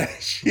 cents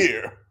last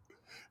year.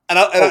 And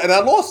I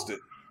lost it.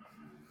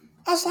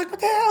 I was like, what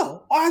the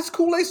hell? Why is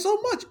Kool-Aid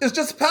so much? It's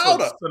just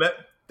powder. So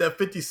that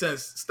 50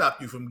 cents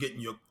stopped you from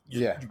getting your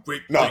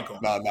grape No. drink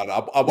on. I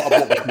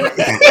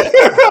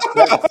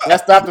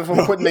That stopped him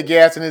from putting the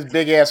gas in his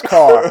big ass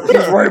car. He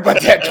was worried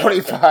about that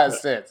 25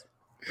 cents.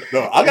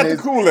 No, I got And the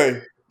his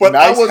Kool-Aid, but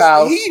nice I was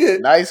house,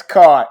 heated. nice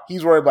car.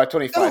 He's worried about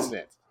 25 No.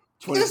 cents.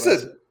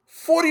 Listen,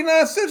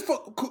 49 cents for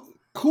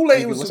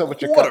Kool-Aid DP, was what's a up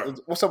with your quarter.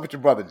 what's up with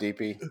your brother,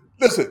 DP?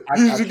 Listen, I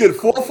you got usually you.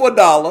 get 4 for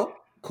 $1,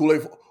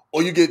 Kool-Aid,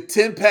 or you get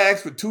 10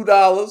 packs for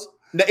 $2,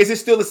 Now, is it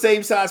still the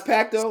same size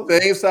pack though?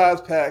 same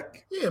size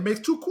pack. Yeah, it makes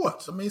 2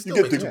 quarts. I mean, it You still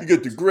get makes the you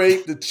get the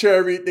grape, the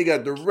cherry, they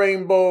got the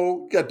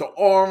rainbow, you got the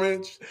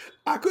orange.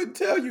 I couldn't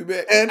tell you,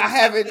 man. And I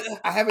haven't.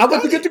 I went to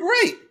done get it. the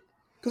grape.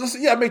 Because I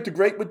said, yeah, I make the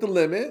grape with the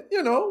lemon,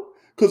 you know.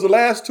 Because the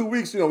last 2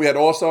 weeks, we had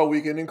All-Star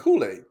Weekend and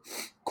Kool-Aid.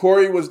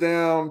 Corey was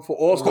down for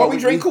All-Star Corey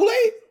Weekend. drink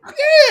Kool-Aid?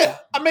 Yeah.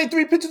 I made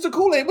 3 pitchers of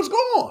Kool-Aid. It was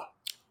gone.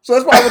 So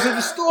that's why I was in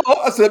the store.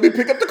 I said, let me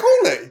pick up the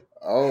Kool-Aid.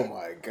 Oh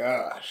my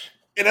gosh.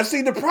 And I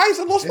seen the price.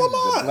 I lost This my is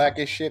the mind.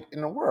 blackest shit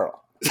in the world.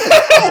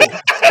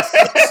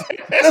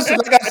 Listen,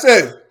 like I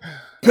said,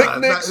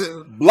 picnics,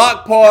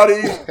 block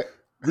parties,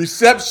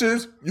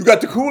 receptions. You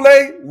got the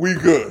Kool-Aid? We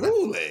good.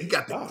 You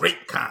got the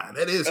grape kind.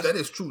 That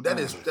is true. That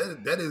is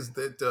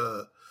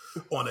that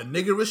on a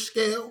niggerish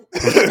scale.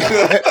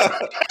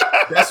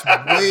 That's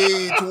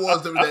way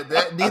towards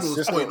that needle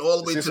is pointing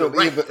all the way to the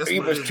right. That's what it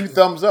Eva's is. 2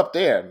 thumbs up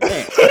there, man.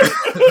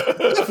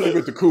 Definitely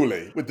with the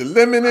Kool-Aid. With the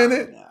lemon in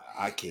it. Nah,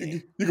 I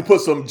can't. You can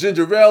put some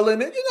ginger ale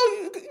in it. You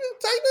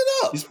tighten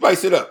it up. You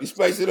spice it up. You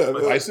spice it up.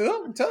 Spice it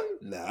up, I'm telling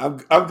you. Nah,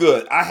 I'm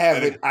good. I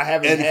haven't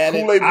And had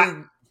Kool-Aid,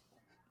 it.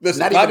 listen,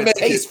 not if I even a make it,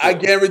 taste I for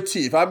it.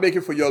 guarantee, if I make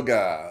it for your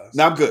guys,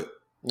 No, I'm good.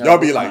 No, y'all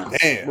be we're like, fine.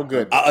 damn, We're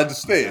good. I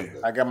understand.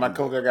 I got my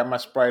Coke, I got my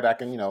Sprite. I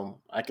can. Yeah.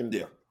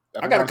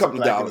 if I got a want couple of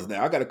something, I dollars can-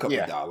 now. I got a couple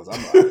Yeah. of dollars.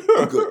 I'm all right.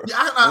 I'm good. Yeah,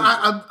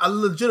 I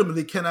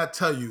legitimately cannot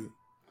tell you,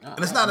 and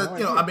it's not I have a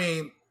no idea. I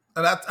mean,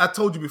 And I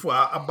told you before,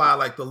 I buy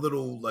like the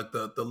little,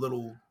 the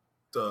little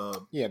the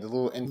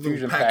little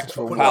infusion packs packs to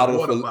for put in a water.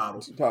 water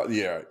bottle.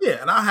 Yeah.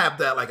 Yeah, and I have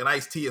that like an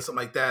iced tea or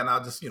something like that, and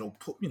I'll just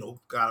put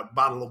got a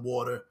bottle of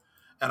water,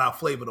 and I'll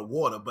flavor the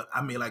water. But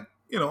I mean, like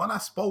and I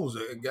suppose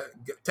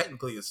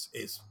technically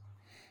it's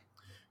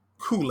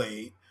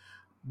Kool-Aid,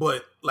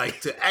 but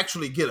like to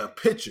actually get a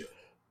pitcher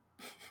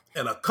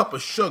and a cup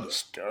of sugar,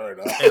 Stir it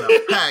up. and a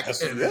pack,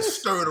 Yes, and yes.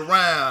 stir it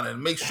around,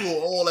 and make sure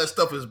all that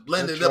stuff is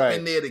blended That's up right.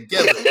 in there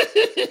together.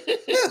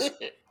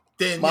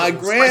 Then My slice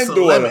a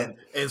granddaughter- lemon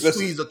and listen.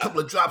 squeeze a couple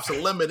of drops of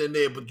lemon in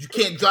there, but you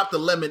can't drop the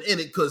lemon in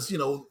it because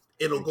it'll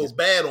go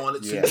bad on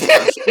it. So Yeah. you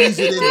gotta squeeze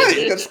it in Yeah, you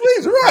there. got to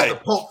squeeze it Have the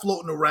right. pulp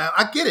floating around.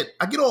 I get it.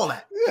 I get all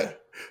that. Yeah.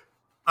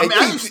 I mean,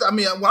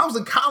 And when I was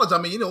in college,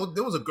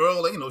 there was a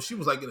girl, she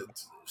was like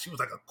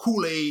a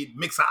Kool-Aid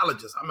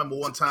mixologist. I remember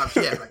one time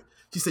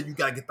she said you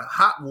gotta get the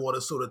hot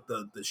water so that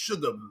the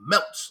sugar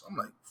melts. I'm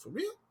like, for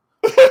real?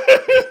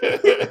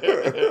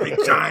 Big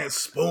giant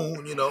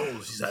spoon,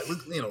 She's like,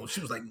 she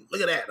was like,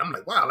 look at that. I'm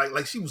like, wow,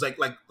 like she was like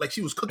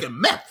she was cooking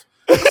meth.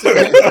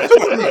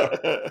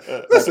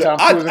 Listen, Tom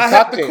I Cruise and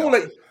have the cocktail.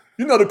 Kool-Aid.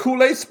 The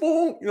Kool-Aid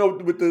spoon,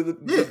 with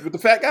the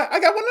fat guy. I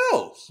got one of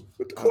those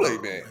with the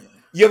Kool-Aid man.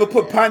 You ever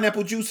put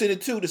pineapple juice in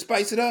it too to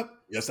spice it up?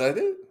 Yes, I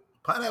did.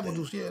 Pineapple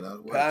juice, yeah.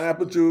 That works.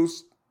 Pineapple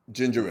juice,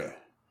 ginger ale,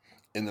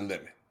 and the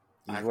lemon.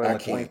 He's I running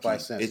can't 25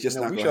 keep- cents. it's just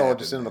not we gonna should all happen,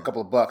 just send him a man.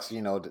 couple of bucks,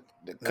 to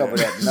cover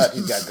that nut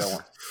he's got going.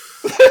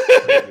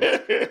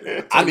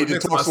 I need to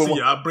Next talk time I to see you,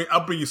 someone.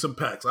 I'll bring you some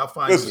packs. I'll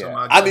find Listen, you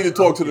some. I need to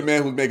talk to the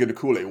man who's making the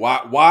Kool-Aid.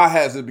 Why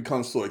has it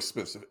become so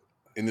expensive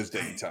in this day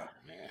and time?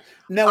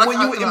 Now,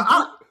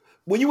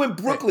 when you in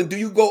Brooklyn, do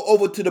you go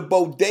over to the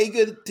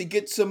bodega to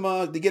get some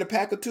to get a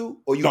pack or two,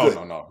 or you good?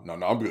 No.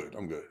 I'm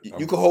good.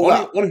 You can hold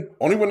out.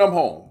 Only when I'm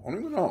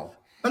home.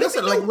 Like I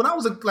said, like when I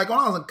was in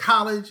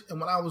college and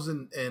when I was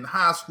in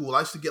high school,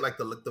 I used to get like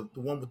the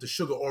one with the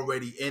sugar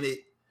already in it.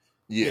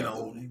 Yeah.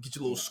 You get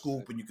your little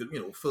scoop and you could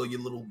fill your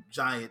little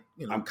giant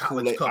I'm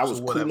college Kool-Aid- I cups was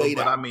or whatever. Kool-Aid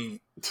But out.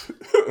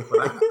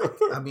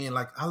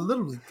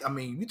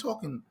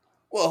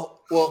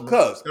 Well,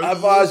 cuz I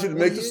advise you to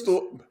make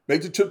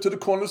the trip to the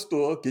corner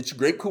store, get your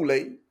great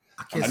Kool-Aid.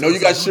 I know you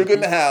got sugar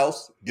in the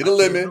house. Get a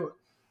lemon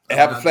and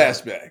have a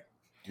flashback.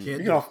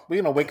 We're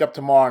gonna wake up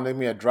tomorrow and there'll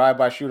be a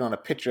drive-by shoot on a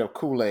picture of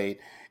Kool-Aid,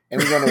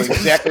 and we're gonna know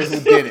exactly who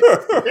did it.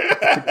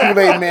 The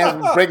Kool-Aid man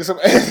was breaking some.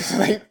 It's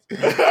like,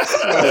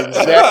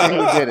 exactly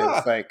who did it.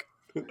 It's like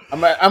I'm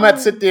gonna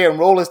sit there and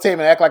roll his tape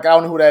and act like I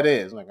don't know who that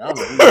is. I'm like, I don't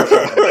know who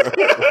that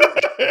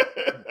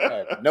is.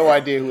 I have no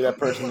idea who that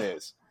person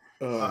is.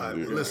 All right,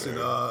 listen,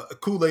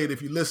 Kool-Aid,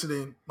 if you're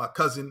listening, my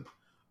cousin.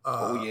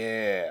 Oh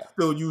yeah,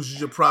 Still uses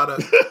your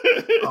product,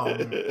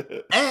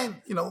 and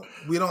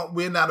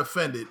we're not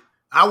offended.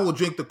 I will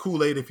drink the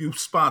Kool-Aid if you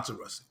sponsor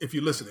us. If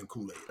you're listening,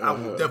 Kool-Aid, I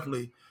will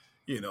definitely,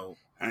 I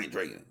ain't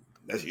drinking.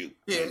 That's you.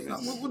 Yeah,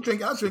 we'll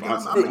drink it. I'll drink it.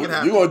 I'm You're making it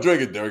happen. gonna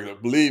drink it,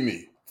 Derek. Believe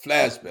me.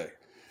 Flashback.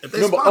 If they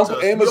Remember, sponsor Uncle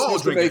us, we Amos all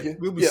used to drink make it. it.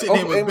 We'll be Yeah, sitting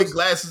here Uncle with big Amos-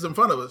 glasses in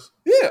front of us.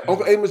 Yeah,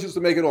 Uncle Amos used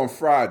to make it on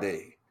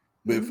Friday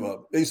with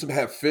they used to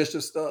have fish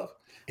and stuff.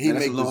 He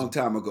That's a made long this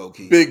time ago,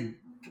 Keith. big,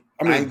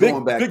 ain't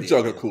going back big there,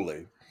 jug man. of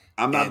Kool-Aid.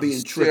 I'm not And being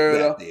stir tricked it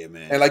back up. there,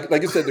 man. And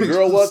like you said, the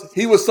girl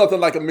he was something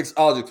like a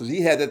mixologist because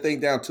he had that thing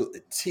down to a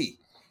T.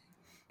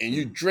 And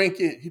you drink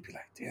it, he'd be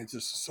like, damn, this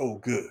is so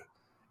good.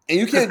 And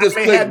you can't just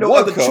I take had no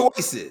one other cup.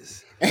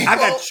 choices. I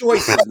got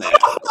choices now.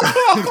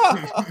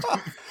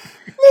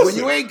 When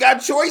you ain't got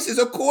choices,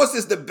 of course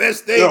it's the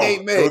best thing they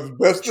it make. was the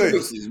best thing.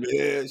 Choices,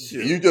 man.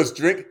 Shit. You just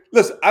drink.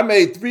 Listen, I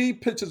made 3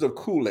 pitchers of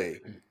Kool-Aid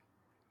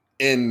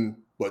in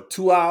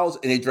 2 hours,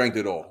 and they drank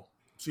it all.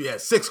 So you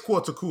had 6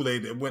 quarts of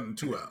Kool-Aid that went in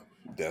 2 hours.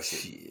 That's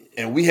it.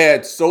 And we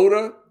had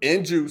soda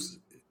and juice.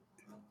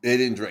 They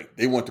didn't drink.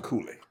 They want the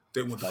Kool-Aid.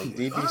 They went to like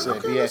Kool-Aid. DP said,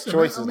 Okay, he has listen,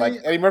 choices. man,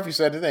 Like Eddie Murphy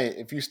said today,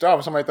 if you starve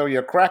and somebody throw you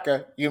a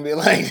cracker, you can be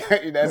like,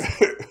 That's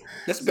the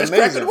It's best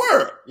crack in amazing. the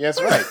world. yeah,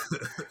 that's right.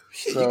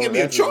 Shit, So you give me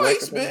a that's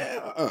choice, exactly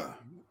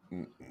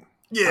man.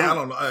 yeah, I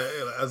don't know.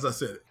 As I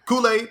said,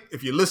 Kool-Aid,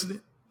 if you're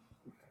listening,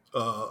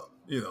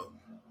 you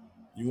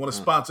want to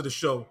sponsor the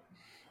show,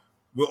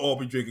 we'll all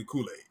be drinking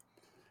Kool-Aid.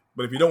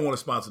 But if you don't want to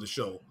sponsor the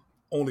show,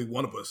 only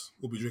one of us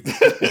will be drinking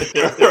Kool-Aid.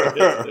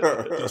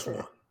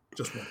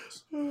 Just one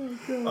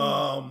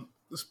of us.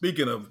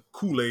 Speaking of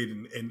Kool-Aid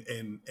and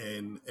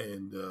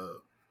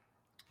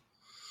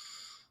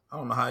I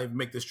don't know how I even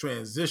make this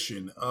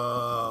transition.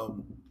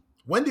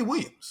 Wendy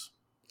Williams.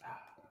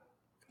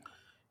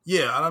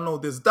 Yeah, I don't know.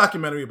 There's a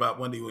documentary about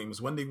Wendy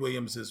Williams. Wendy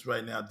Williams is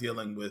right now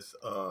dealing with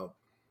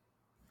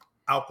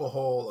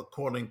alcohol,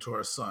 according to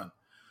her son,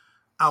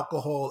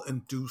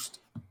 alcohol-induced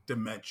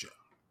dementia.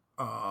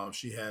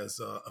 She has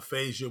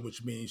aphasia,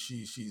 which means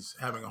she's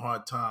having a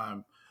hard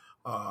time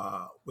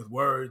with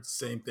words.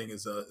 Same thing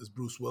as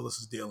Bruce Willis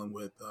is dealing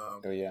with.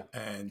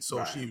 And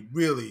so she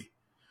really,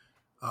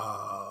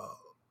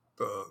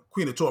 the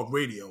Queen of Talk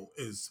Radio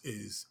is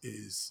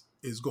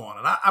gone.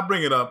 And I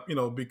bring it up,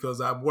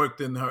 because I've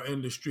worked in her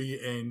industry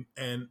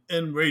and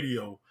in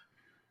radio.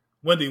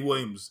 Wendy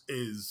Williams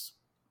is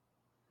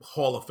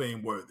Hall of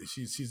Fame worthy.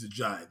 She's a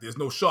giant. There's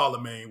no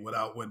Charlemagne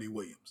without Wendy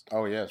Williams.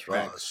 Oh yes,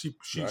 right.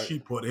 She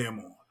put him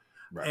on,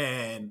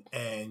 Right.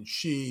 and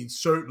she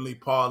certainly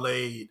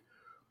parlayed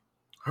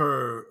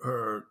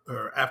her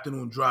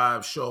afternoon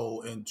drive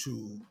show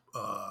into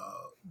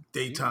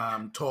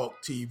daytime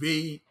talk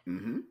TV.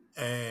 Mm-hmm.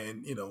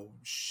 And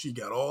she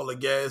got all the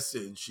guests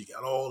and she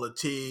got all the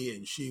tea,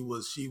 and she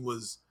was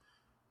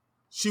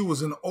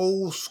an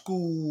old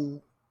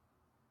school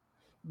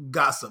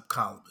gossip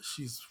columnist.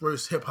 She's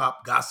first hip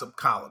hop gossip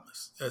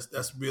columnist.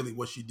 That's really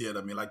what she did.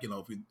 I mean, if you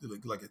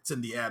like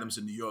Cindy Adams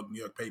in New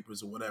York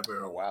papers or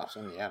whatever. Oh wow,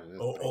 Cindy Adams.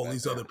 All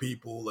these other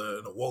people,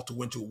 Walter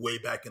Winchell way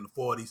back in the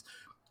 40s.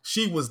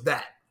 She was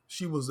that.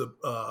 She was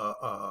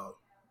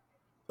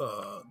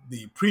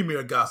the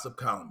premier gossip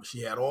columnist.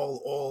 She had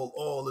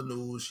all the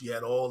news. She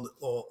had all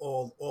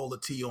the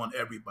tea on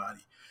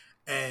everybody.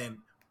 And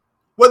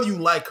whether you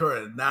like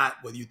her or not,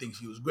 whether you think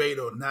she was great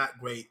or not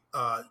great,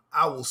 I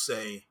will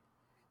say,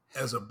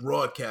 as a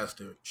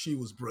broadcaster, she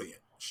was brilliant.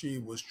 She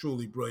was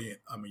truly brilliant.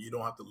 I mean, you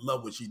don't have to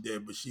love what she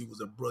did, but she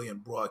was a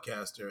brilliant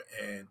broadcaster.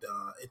 And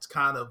it's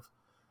kind of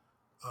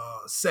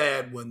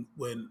sad when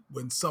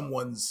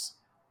someone's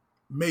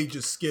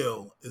major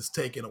skill is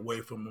taken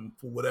away from them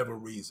for whatever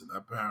reason.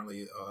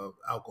 Apparently,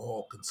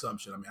 alcohol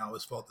consumption. I mean, I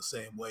always felt the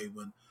same way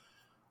when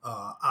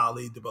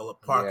Ali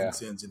developed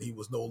Parkinson's and he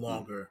was no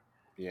longer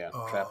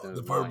trapped in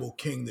the verbal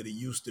king that he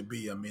used to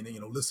be. I mean,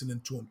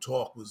 listening to him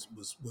talk was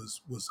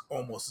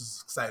almost as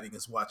exciting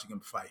as watching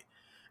him fight.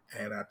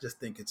 And I just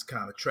think it's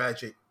kind of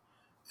tragic.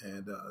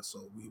 And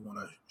so we want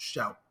to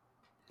shout.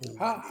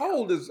 How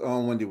old is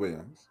Wendy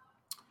Williams?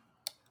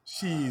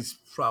 She's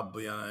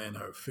probably in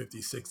her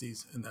 50s,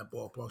 60s, in that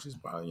ballpark. She's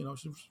probably,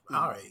 she's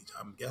our age,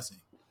 I'm guessing.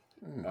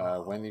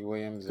 Wendy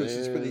Williams Because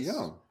she's pretty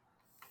young.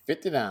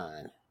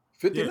 59.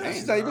 59? Yeah,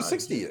 she's not even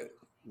 60 yet.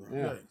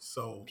 Yeah. Right.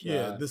 So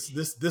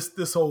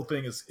this whole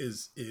thing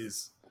is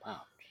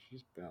wow.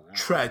 She's been around.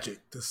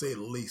 Tragic, to say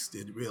the least.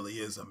 It really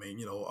is. I mean,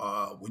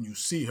 when you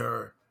see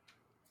her,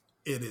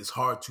 it is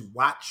hard to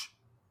watch.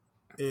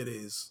 It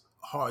is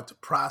hard to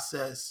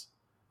process.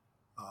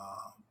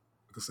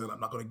 Like I said, I'm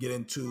not going to get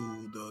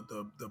into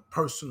the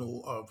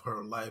personal of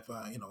her life.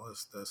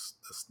 That's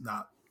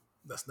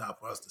not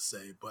for us to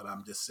say. But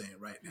I'm just saying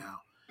right now,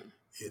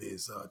 it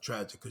is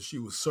tragic because she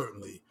was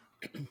certainly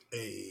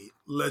a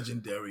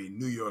legendary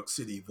New York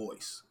City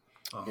voice.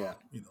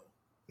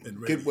 In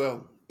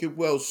radio. Get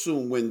well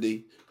soon,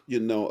 Wendy.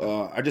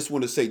 I just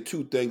want to say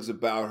two things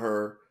about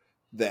her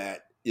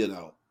that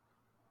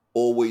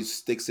always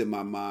sticks in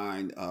my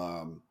mind.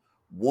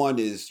 One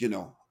is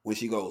when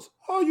she goes,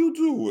 "How you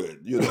doing?"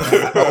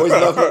 I always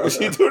love her when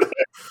she do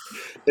that.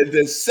 And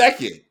then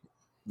second,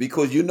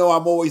 because I'm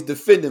always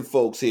defending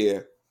folks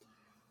here.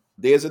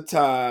 There's a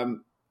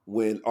time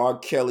when R.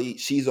 Kelly,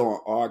 she's on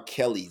R.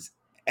 Kelly's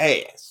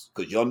ass,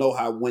 because y'all know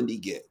how Wendy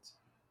gets.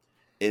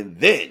 And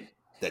then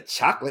the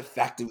Chocolate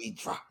Factory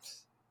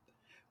drops.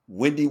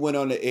 Wendy went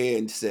on the air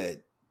and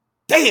said,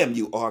 "Damn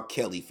you, R.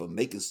 Kelly, for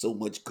making so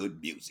much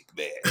good music,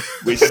 man."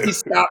 When she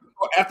stopped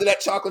after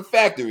that Chocolate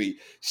Factory,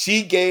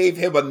 she gave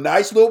him a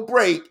nice little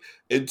break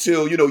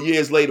until,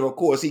 years later, of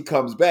course, he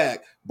comes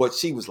back. But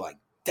she was like,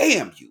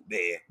 "Damn you,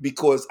 man."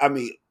 Because, I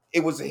mean,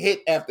 it was a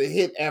hit after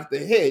hit after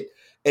hit.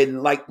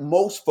 And like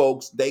most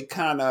folks, they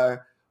kind of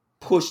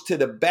pushed to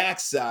the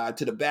backside,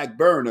 to the back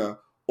burner,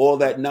 all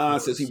that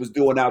nonsense he was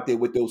doing out there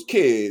with those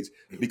kids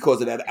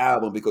because of that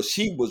album, because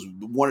she was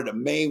one of the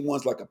main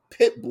ones, like a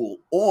pit bull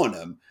on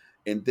him.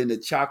 And then the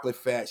Chocolate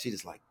Fat, she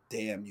just like,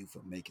 "Damn you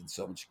for making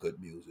so much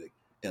good music,"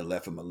 and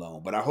left him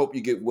alone. But I hope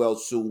you get well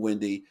soon,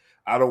 Wendy.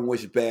 I don't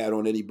wish bad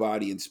on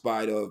anybody in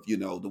spite of,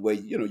 the way,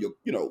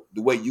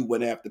 the way you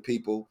went after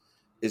people.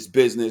 It's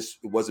business.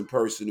 It wasn't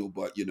personal,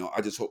 but,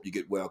 I just hope you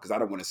get well, because I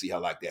don't want to see her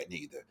like that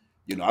neither.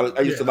 I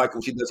used to like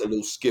when she does a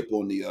little skip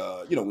on the,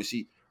 when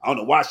she, I don't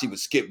know why she would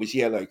skip when she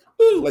had like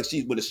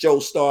when the show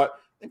start.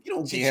 And you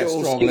don't she get has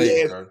your strong skinny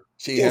legs, ass,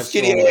 She your has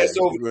skinny strong ass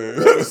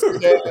legs.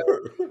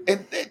 over.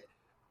 And then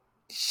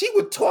she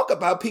would talk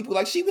about people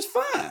like she was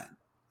fine.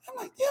 I'm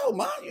like, yo,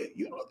 man,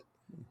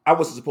 I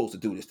wasn't supposed to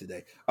do this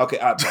today. Okay,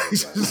 I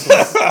apologize.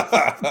 That's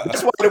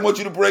why I didn't want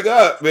you to bring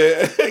up,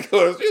 man,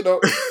 because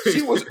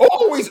she was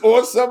always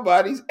on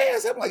somebody's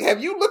ass. I'm like,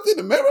 have you looked in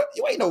the mirror?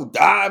 You ain't no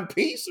dime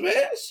piece,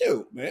 man.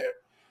 Shoot, man.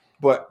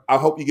 But I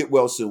hope you get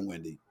well soon,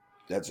 Wendy.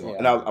 That's all. Yeah.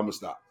 And I'm gonna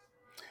stop.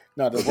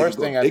 No, the worst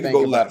thing I think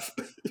about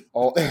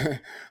the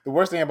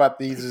worst thing about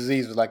these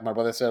diseases, like my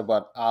brother said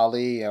about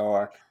Ali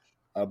or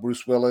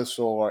Bruce Willis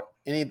or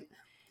any.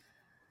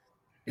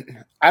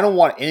 I don't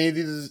want any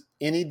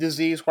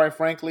disease, quite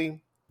frankly.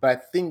 But I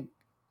think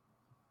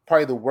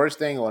probably the worst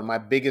thing, or my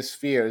biggest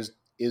fear,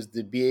 is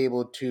to be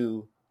able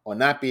to or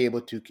not be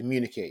able to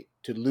communicate,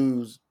 to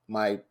lose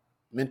my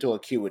mental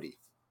acuity,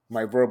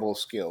 my verbal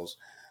skills.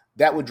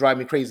 That would drive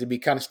me crazy. Be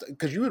kind of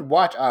because you would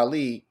watch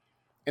Ali,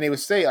 and they would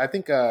say, I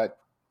think,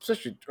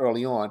 especially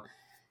early on,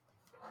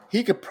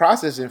 he could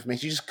process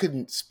information, he just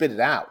couldn't spit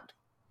it out,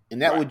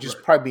 and that would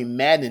just probably be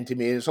maddening to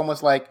me. It's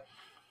almost like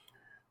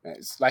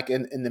It's like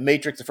in the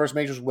Matrix, the first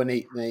Matrix, when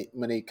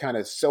they kind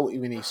of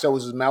when he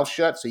sews his mouth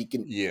shut so he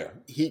can Yeah.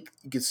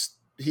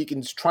 he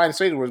can try to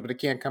say the words but it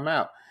can't come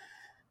out.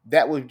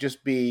 That would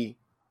just be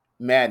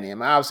maddening. I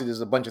mean, obviously,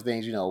 there's a bunch of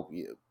things,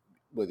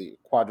 whether you're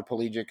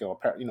quadriplegic or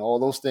all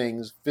those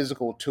things,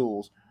 physical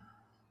tools,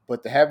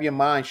 but to have your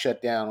mind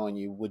shut down on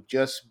you would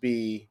just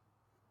be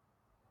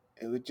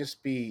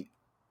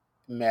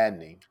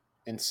maddening,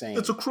 insane.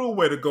 It's a cruel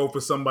way to go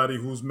for somebody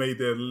who's made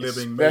their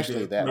living,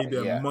 Especially that made way,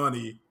 their yeah.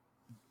 money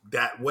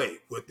that way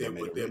with their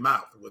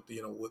mouth,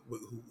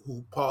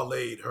 who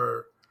parlayed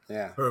her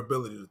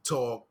ability to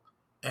talk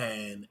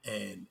and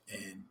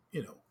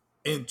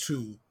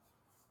into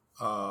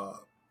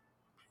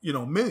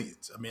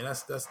millions. I mean,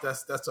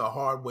 that's a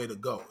hard way to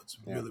go. It's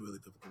really, really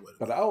difficult way to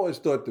go. But I always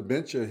thought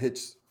dementia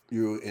hits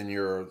you in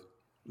your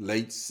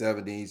late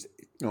 70s,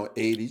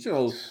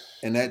 80s,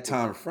 in that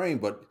time frame.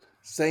 But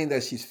saying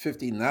that she's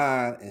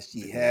 59 and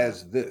she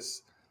has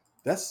this,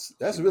 that's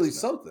really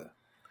something.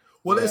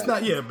 Well, it's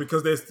not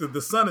because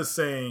the son is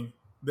saying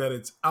that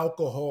it's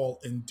alcohol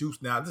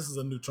induced. Now, this is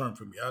a new term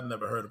for me. I've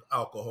never heard of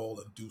alcohol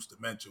induced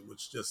dementia,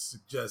 which just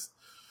suggests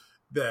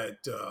that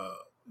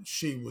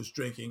she was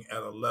drinking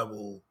at a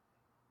level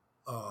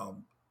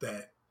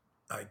that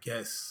I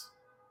guess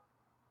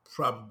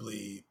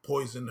probably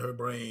poisoned her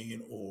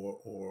brain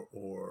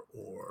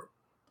or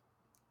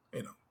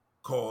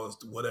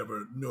caused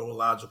whatever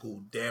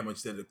neurological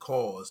damage that it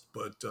caused.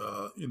 But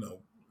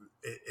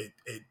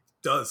it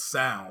does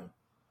sound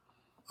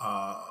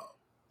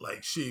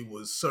like she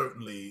was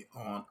certainly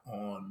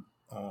on.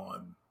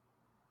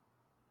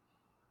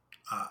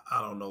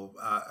 I don't know.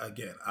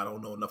 Again, I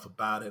don't know enough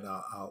about it.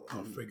 I'll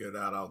figure it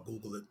out. I'll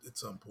Google it at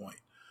some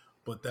point.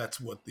 But that's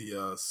what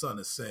the son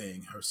is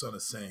saying. Her son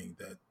is saying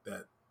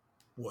that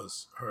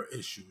was her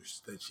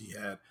issues, that she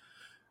had,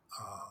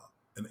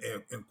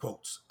 in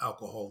quotes,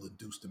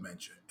 alcohol-induced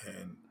dementia.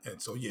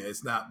 And so,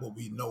 it's not what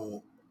we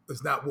know.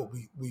 It's not what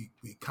we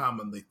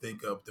commonly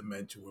think of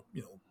dementia, where,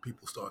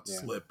 people start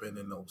slipping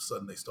and all of a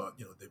sudden they start,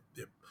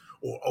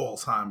 or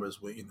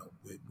Alzheimer's, where,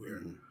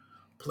 where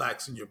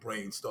plaques in your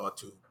brain start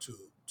to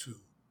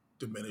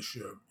diminish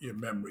your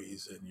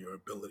memories and your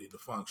ability to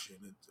function,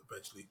 and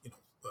eventually,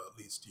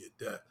 leads to your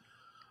death.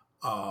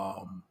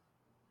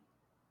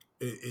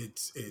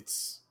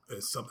 It's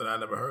something I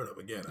never heard of.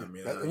 Again, I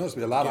mean, there must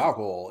be a lot of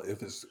alcohol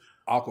if it's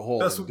alcohol.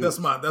 That's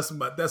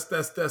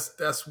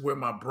where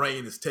my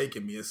brain is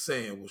taking me. It's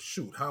saying, well,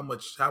 shoot, how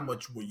much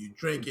were you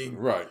drinking?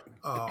 Right.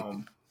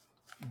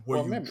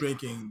 Were you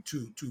drinking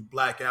to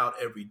black out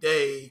every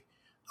day?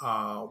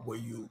 Were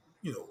you,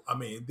 I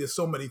mean, there's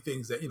so many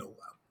things that,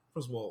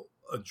 first of all,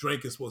 a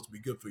drink is supposed to be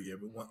good for you,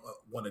 every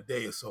one a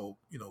day or so,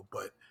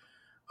 but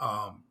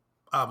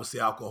obviously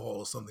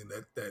alcohol is something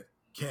that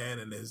can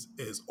and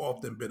is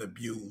often been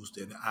abused.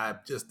 And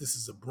this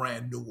is a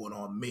brand new one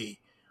on me.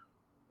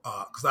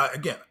 Because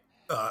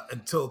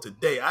until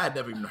today, I had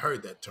never even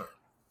heard that term.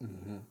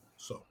 Mm-hmm.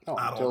 So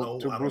I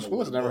don't know. Bruce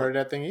Willis never heard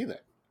that thing either.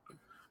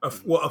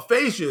 Well,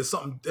 aphasia is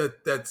something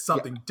that's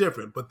something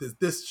different. But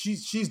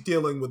she's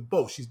dealing with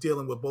both. She's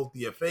dealing with both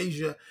the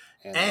aphasia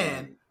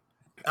and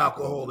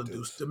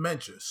alcohol-induced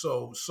dementia.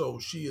 So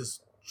she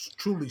is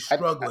truly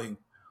struggling.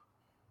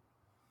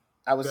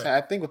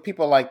 I think with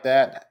people like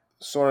that,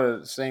 sort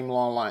of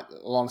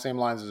along the same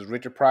lines as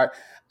Richard Pryor.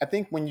 I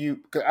think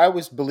because I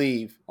always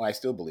believe, well, I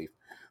still believe,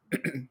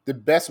 the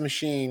best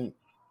machine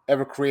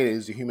ever created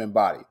is the human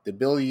body. The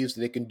abilities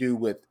that it can do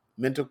with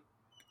mental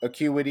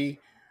acuity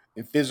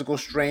and physical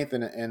strength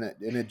and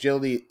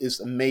agility is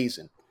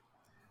amazing.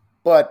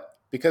 But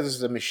because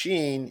it's a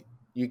machine,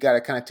 you got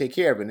to kind of take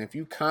care of it. And if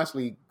you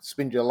constantly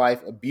spend your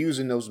life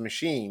abusing those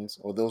machines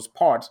or those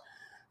parts,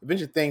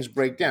 eventually things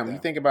break down. When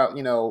you think about,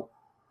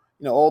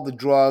 all the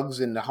drugs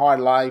and the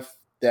hard life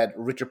that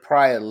Richard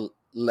Pryor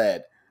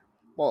led,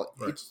 well,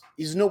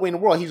 there's no way in the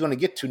world he's going to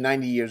get to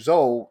 90 years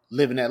old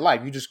living that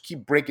life. You just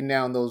keep breaking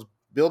down those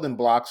building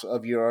blocks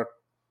of your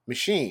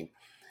machine,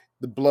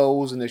 the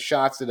blows and the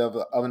shots of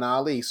an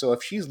Ali. So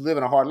if she's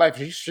living a hard life,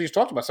 she's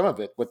talked about some of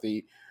it with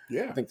I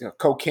think the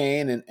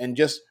cocaine and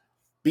just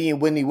being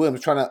Whitney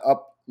Williams, trying to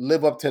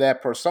live up to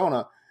that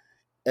persona.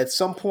 At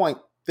some point,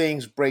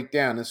 things break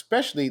down,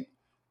 especially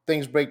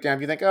things break down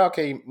if you think, oh,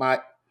 okay,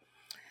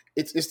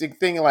 it's the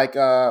thing like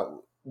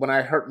when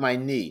I hurt my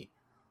knee.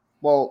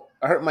 Well,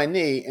 I hurt my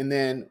knee, and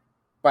then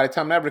by the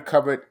time I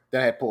recovered,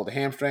 then I pulled the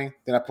hamstring,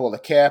 then I pulled the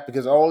calf,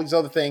 because all these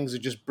other things are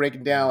just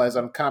breaking down as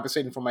I'm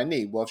compensating for my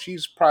knee. Well,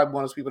 she's probably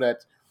one of those people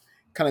that's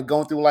kind of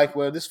going through life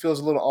where this feels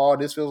a little odd,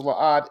 this feels a little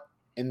odd,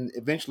 and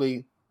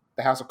eventually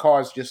the house of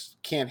cards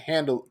just can't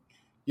handle.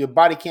 Your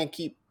body can't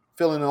keep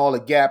filling in all the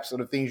gaps of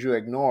the things you're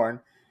ignoring,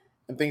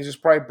 and things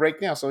just probably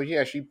break down. So,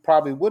 yeah, she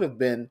probably would have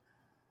been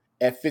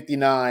at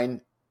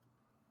 59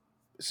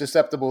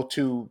 susceptible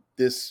to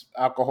this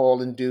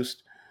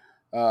alcohol-induced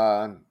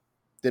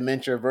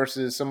dementia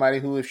versus somebody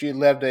who, if she had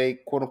lived a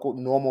quote-unquote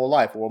normal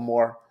life or a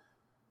more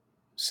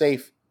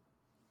safe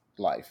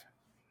life.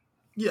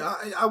 Yeah,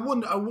 I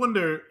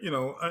wonder,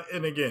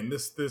 and again,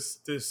 this,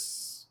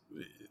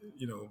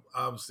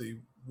 obviously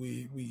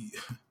we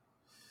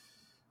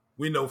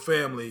we know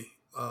family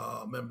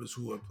members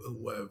who have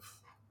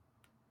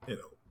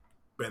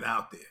been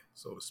out there,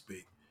 so to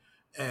speak,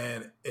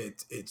 and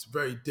it's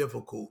very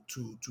difficult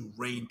to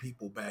rein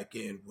people back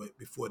in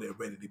before they're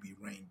ready to be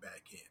reined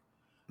back in.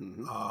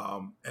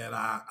 Mm-hmm. And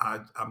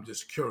I'm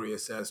just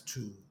curious as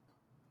to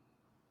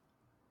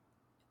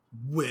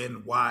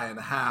when, why, and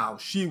how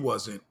she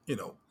wasn't,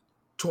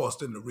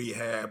 tossed into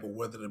rehab, or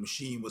whether the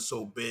machine was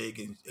so big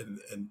and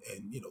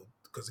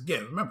because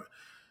again, remember,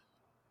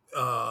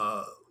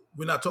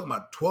 we're not talking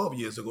about 12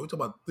 years ago. We're talking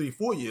about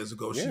 3-4 years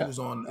ago. Yeah, she was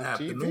on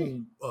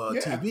afternoon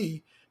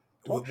TV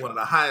with one of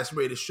the highest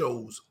rated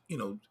shows,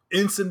 in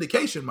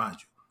syndication, mind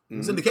you.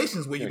 Mm-hmm. Syndication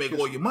is where you make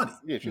all your money.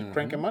 Yeah, she's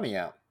printing money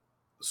out.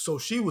 So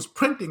she was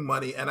printing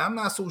money, and I'm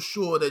not so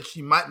sure that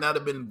she might not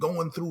have been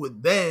going through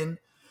it then,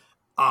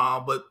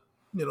 but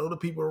the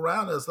people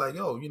around us like,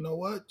 yo, you know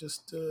what?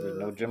 Just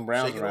no Jim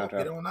Brown's around.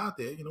 Get on out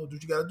there. Do what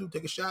you got to do.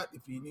 Take a shot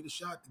if you need a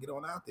shot. Get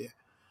on out there.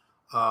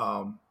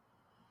 I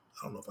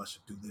don't know if I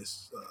should do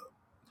this.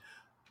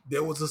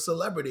 There was a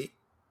celebrity,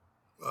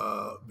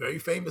 very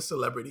famous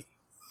celebrity,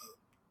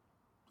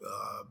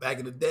 back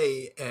in the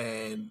day,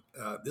 and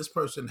this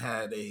person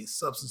had a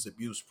substance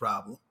abuse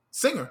problem.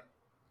 Singer.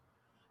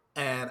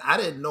 And I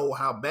didn't know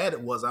how bad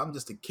it was. I'm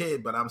just a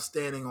kid, but I'm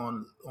standing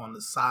on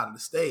the side of the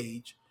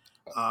stage,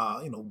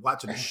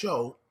 watching the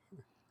show,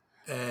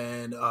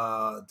 and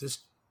this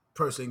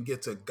person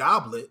gets a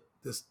goblet,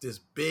 this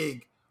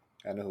big.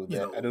 I know who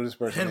that. I know this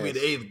person. Henry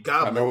VIII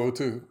goblet. I know who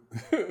too.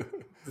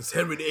 This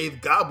Henry VIII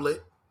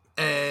goblet,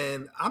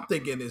 and I'm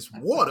thinking it's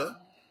water,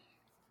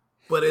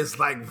 but it's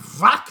like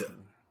vodka.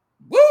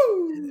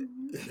 Woo! And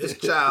this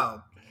child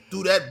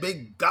threw that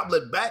big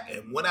goblet back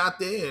and went out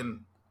there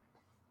and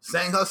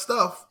sang her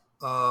stuff.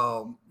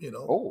 Oh,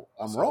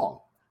 I'm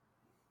wrong.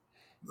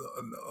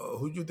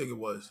 Who do you think it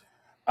was?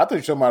 I thought you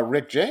were talking about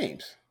Rick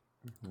James.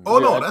 Oh,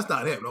 no, that's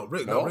not him. No,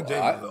 Rick James.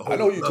 I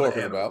know you're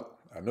talking about.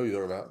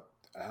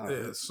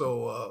 Yeah,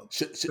 so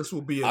this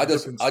will be I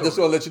just want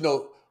to let you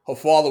know her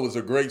father was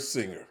a great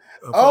singer.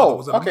 Her father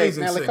was an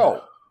amazing Stanley singer.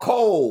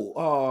 Cole.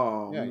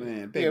 Oh, yeah,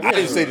 man. Yeah, I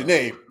didn't say the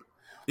name.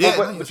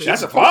 Yeah,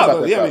 that's a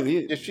father. Yeah, I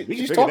mean,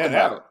 she's talking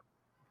about it.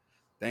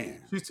 Damn.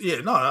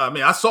 I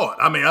mean, I saw it.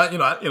 I mean,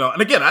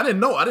 and again, I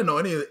didn't know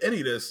any of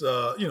this.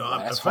 In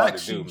fact,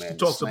 she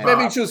talks about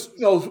maybe just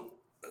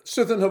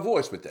strengthen her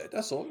voice with that.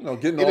 That's all.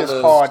 Getting it all is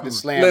the hard to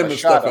slam a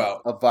shot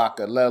out of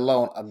vodka, let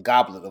alone a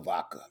goblet of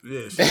vodka.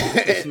 Yeah,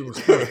 she was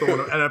throwing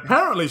her, and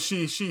apparently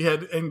she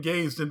had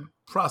engaged in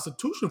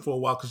prostitution for a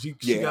while because she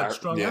got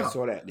strung out. Yeah, I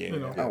saw that.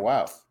 Yeah. Oh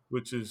wow.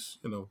 Which is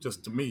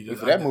just to me,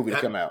 for that movie to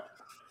come out.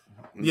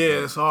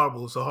 Yeah, it's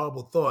horrible. It's a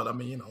horrible thought. I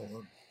mean,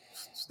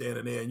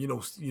 standing there,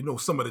 and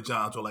some of the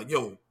Johns were like,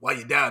 "Yo, while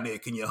you down there,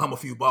 can you hum a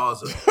few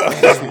bars?" I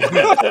mean,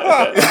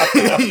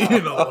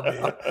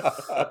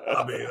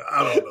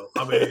 I don't know.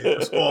 I mean,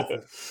 it's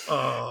awful.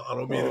 I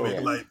don't mean to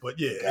make light, but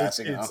yeah, it's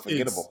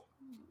unforgettable.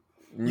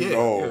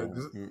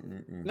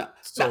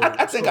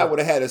 I think I would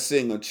have had her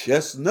sing a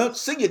chestnut.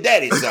 Sing your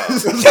daddy's song.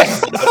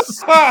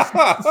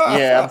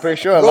 Yeah, I'm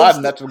pretty sure a lot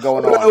of nuts were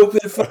going on.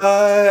 Open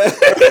fire.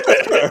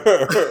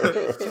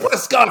 Put a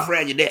scarf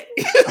around your neck.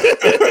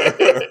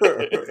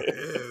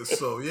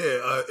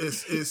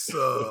 It's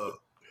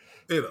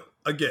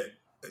again,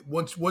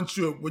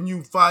 when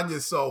you find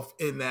yourself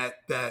in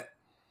that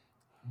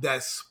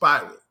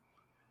spiral,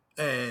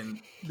 and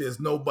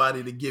there's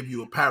nobody to give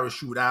you a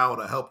parachute out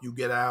or help you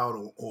get out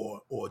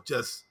or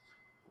just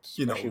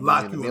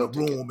lock you in a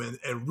room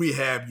and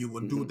rehab you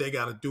and do what they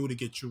got to do to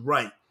get you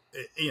right.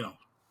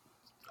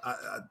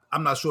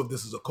 I'm not sure if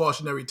this is a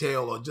cautionary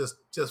tale or just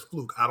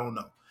fluke. I don't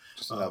know.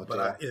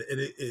 But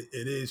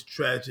it is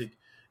tragic.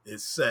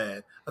 It's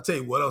sad. I'll tell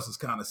you what else is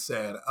kind of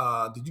sad.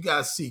 Did you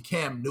guys see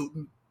Cam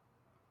Newton?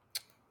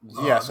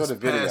 Yeah, I saw the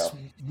video. Past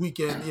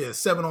weekend,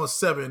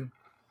 7-on-7.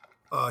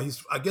 I'm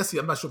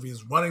not sure if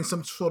he's running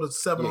some sort of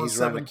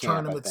 7-on-7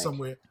 tournament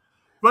somewhere.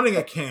 Running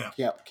a camp.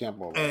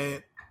 Camp over.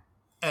 And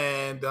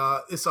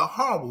it's a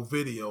horrible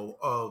video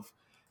of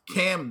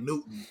Cam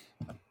Newton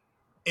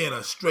in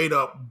a straight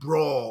up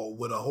brawl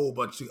with a whole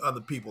bunch of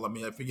other people. I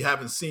mean, if you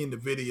haven't seen the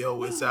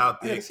video, it's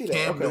out there.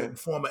 Cam Newton,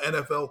 former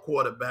NFL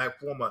quarterback,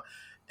 former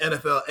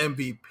NFL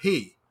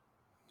MVP,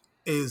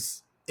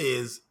 is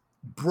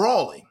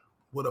brawling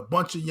with a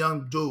bunch of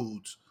young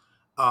dudes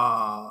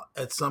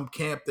at some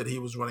camp that he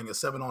was running, a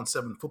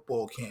 7-on-7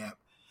 football camp.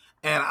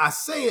 And I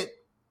say it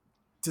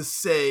to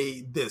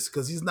say this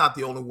because he's not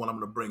the only one I'm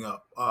going to bring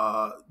up.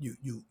 You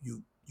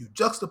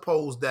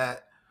juxtapose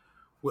that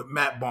with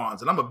Matt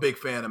Barnes, and I'm a big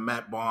fan of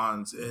Matt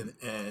Barnes and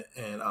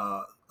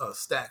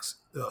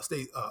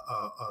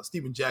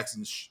Steven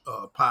Jackson's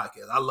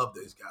podcast. I love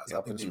those guys.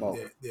 I think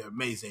they're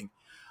amazing.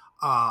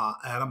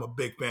 And I'm a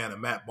big fan of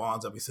Matt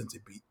Barnes ever since he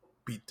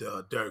beat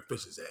Derek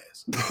Fisher's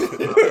ass.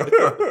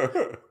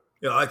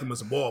 I like him as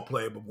a ball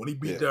player, but when he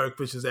beat Derek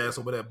Fisher's ass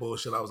over that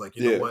bullshit, I was like,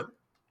 you know what?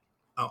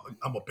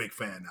 I'm a big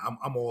fan now.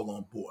 I'm all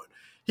on board.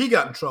 He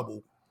got in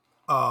trouble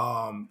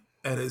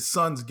at his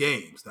son's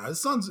games. Now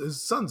his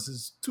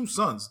two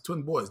sons,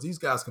 twin boys. These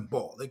guys can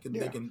ball. They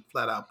can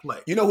flat out play.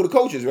 You know who the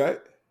coach is, right?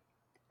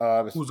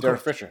 Who's the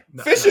Derek coach? Fisher.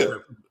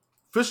 Fisher.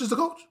 Fisher's the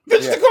coach?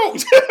 Fisher's the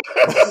coach.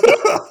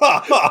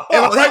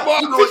 Am I right,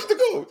 Mark? Fisher's the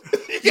coach.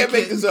 You can't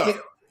make this up.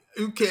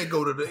 You can't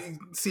go to the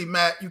see,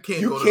 Matt. You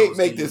can't. You go to can't those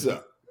make games. this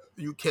up.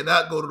 You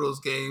cannot go to those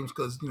games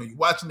because you're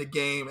watching the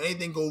game.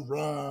 Anything goes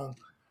wrong,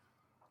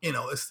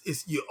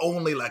 it's you're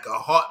only like a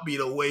heartbeat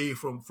away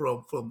from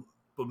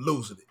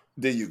losing it.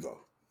 There you go.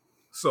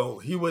 So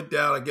he went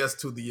down, I guess,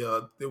 to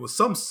the there was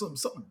something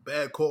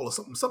bad call or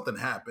something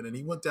happened, and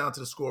he went down to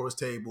the scorer's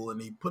table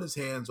and he put his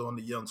hands on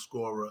the young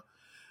scorer,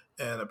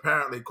 and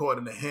apparently,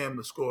 according to him,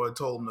 the scorer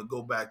told him to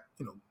go back,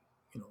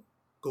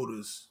 go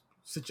to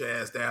sit your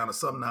ass down or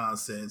some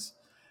nonsense.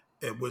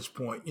 At which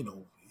point, he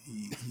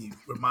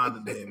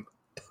reminded him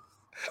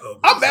of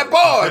I'm that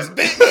bars,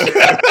 bitch.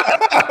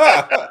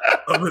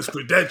 of his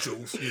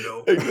credentials,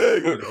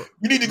 Exactly.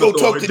 You need to go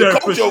talk to the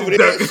coach over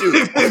there.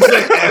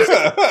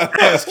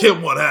 Ask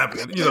him what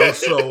happened,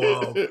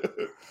 So,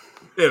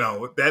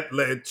 that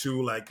led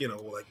to like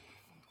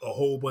a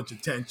whole bunch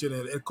of tension,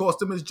 and it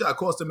cost him his job.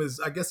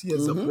 I guess he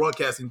has a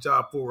broadcasting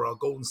job for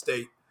Golden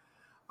State.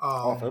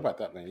 I forgot about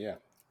that, man. Yeah.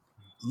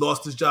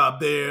 Lost his job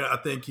there. I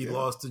think he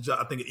lost his job.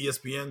 I think at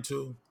ESPN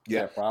too.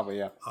 Yeah, probably.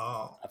 Yeah.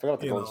 I forgot about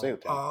the Golden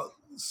State thing.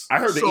 I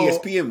heard the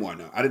ESPN one.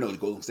 Though. I didn't know the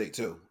Golden State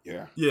too.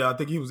 Yeah. Yeah, I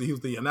think he was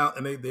the announcer,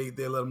 and they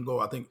let him go.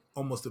 I think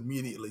almost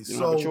immediately. You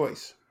don't have a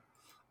choice.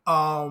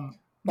 Anthony,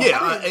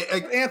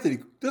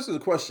 this is a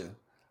question.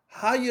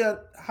 How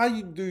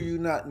do you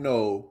not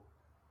know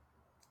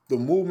the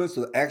movements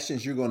or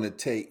actions you're going to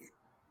take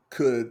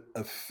could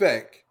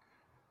affect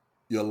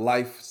your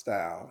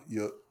lifestyle,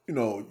 your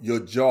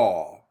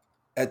job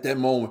at that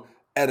moment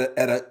at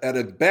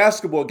a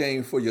basketball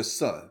game for your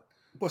son?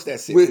 What's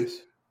that serious?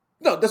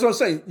 No, that's what I'm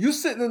saying.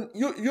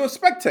 You're a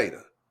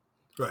spectator.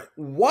 Right.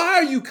 Why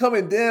are you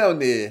coming down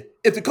there?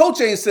 If the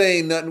coach ain't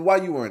saying nothing, why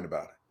are you worrying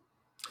about it?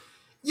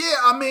 Yeah,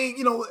 I mean,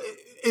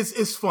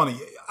 it's funny.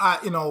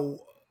 I've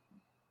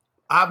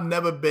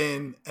never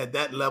been at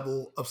that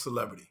level of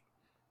celebrity.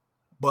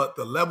 But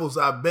the levels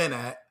I've been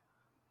at,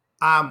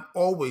 I'm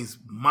always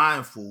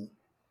mindful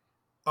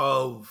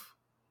of,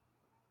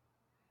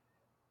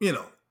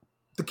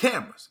 the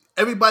cameras.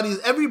 Everybody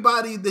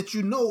that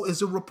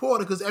is a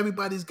reporter because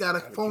everybody's got a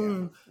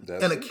phone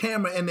and a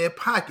camera in their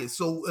pocket.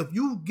 So if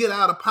you get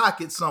out of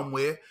pocket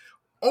somewhere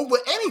over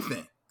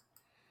anything,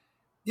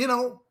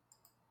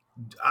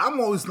 I'm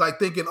always like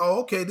thinking, oh,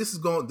 okay, this is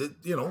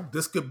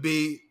this could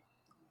be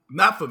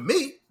not for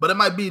me, but it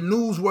might be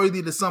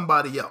newsworthy to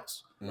somebody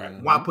else.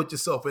 Right. Why put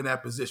yourself in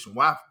that position?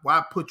 Why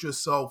put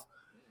yourself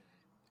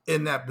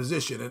in that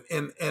position?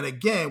 And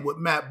again, with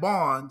Matt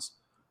Barnes,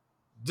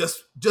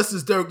 just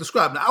as Derek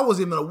described. Now, I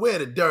wasn't even aware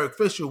that Derek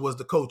Fisher was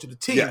the coach of the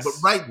team, yes. but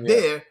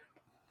there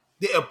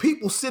are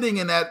people sitting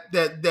in that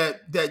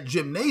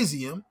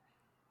gymnasium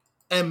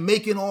and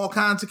making all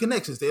kinds of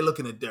connections. They're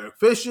looking at Derek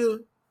Fisher.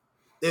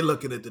 They're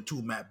looking at the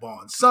two Matt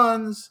Barnes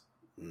sons.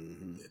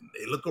 Mm-hmm.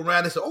 They look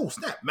around and say, "Oh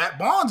snap, Matt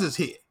Barnes is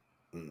here."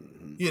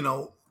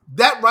 Mm-hmm.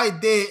 That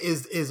right there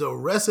is a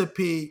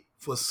recipe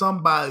for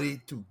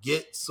somebody to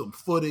get some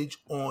footage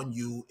on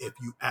you if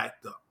you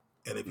act up.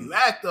 And if you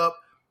act up,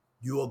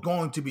 you are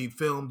going to be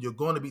filmed. You're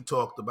going to be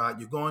talked about.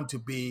 You're going to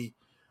be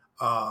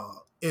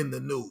in the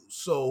news.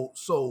 So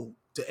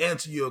to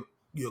answer your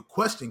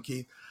question,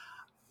 Keith,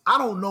 I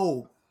don't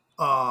know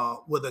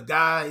whether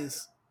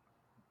guys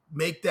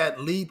make that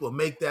leap or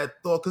make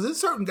that thought, because there's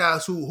certain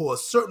guys who are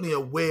certainly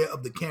aware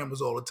of the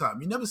cameras all the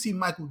time. You never see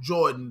Michael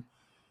Jordan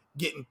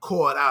getting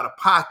caught out of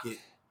pocket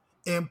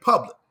in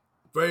public.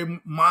 Very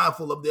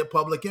mindful of their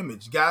public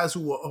image. Guys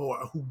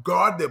who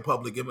guard their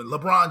public image.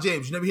 LeBron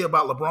James. You never hear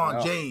about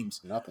LeBron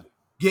James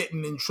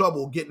getting in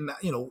trouble,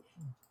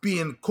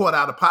 being caught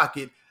out of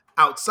pocket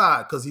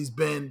outside because he's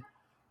been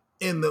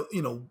in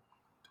the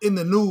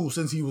news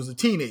since he was a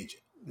teenager.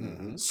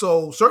 Mm-hmm.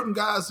 So certain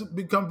guys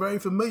become very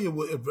familiar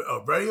with,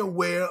 are very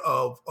aware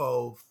of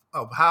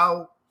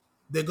how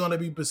they're going to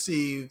be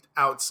perceived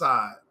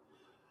outside,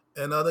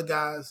 and other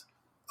guys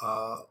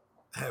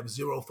have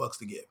zero fucks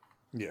to give.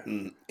 Yeah,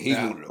 he's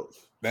one of those.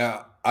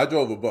 Now, I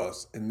drove a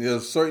bus, and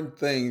there's certain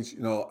things,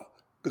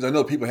 because I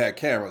know people had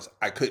cameras,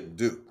 I couldn't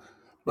do.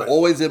 But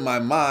always in my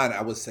mind,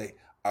 I would say,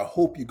 I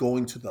hope you're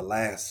going to the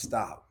last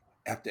stop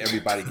after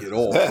everybody get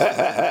off.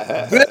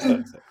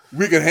 Then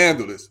we can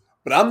handle this.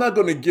 But I'm not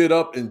going to get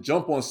up and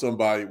jump on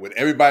somebody when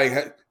everybody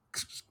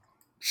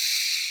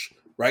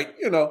right?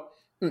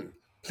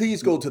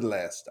 Please go to the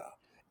last stop.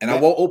 And I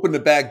won't open the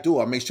back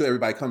door. I'll make sure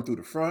everybody come through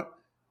the front.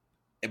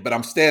 But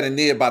I'm standing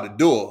there by the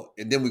door,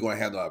 and then we're going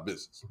to handle our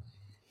business.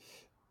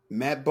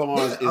 Matt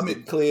Barnes is the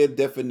clear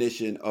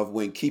definition of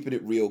when keeping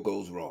it real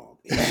goes wrong.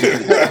 He's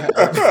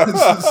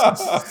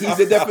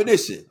the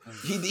definition.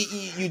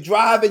 You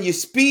drive and you're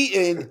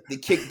speeding to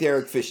kick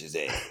Derek Fisher's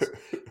ass.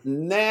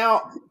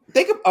 Now,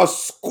 think of a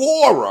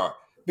scorer,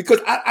 because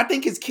I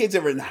think his kids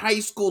are in high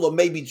school or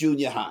maybe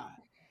junior high.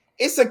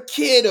 It's a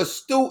kid, a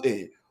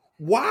student.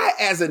 Why,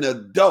 as an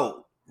adult,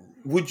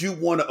 would you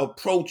want to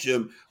approach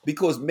him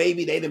because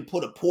maybe they didn't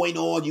put a point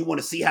on? You want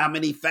to see how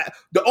many fouls.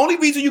 The only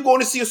reason you're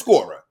going to see a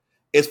scorer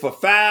is for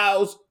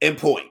fouls and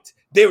points.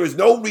 There is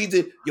no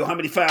reason. Yo, how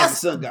many fouls the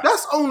son got?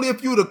 That's only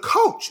if you're the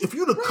coach. If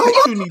you're the coach,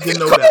 you need to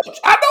know that.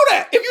 I know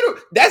that. If you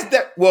do, that's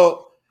that.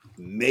 Well,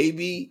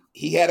 maybe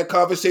he had a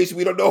conversation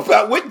we don't know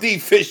about with D.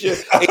 Fisher,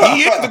 and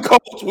he is the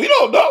coach. We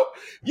don't know.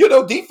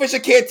 D. Fisher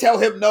can't tell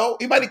him no.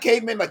 He might have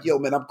came in like, yo,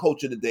 man, I'm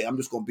coaching today. I'm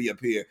just going to be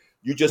up here.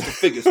 You just a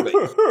figure space.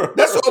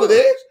 That's all it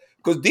is.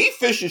 Because D.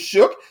 Fisher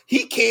shook.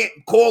 He can't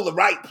call the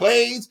right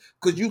plays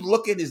because you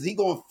looking, is he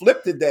going to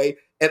flip today?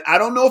 And I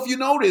don't know if you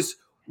noticed,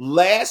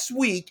 last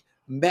week,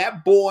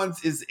 Matt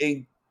Barnes is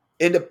in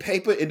the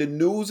paper, in the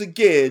news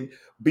again,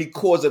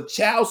 because of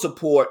child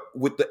support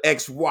with the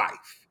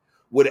ex-wife,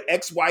 where the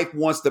ex-wife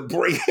wants to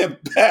bring him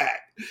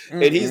back.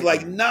 And he's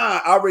like,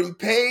 nah, I already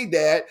paid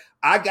that.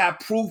 I got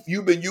proof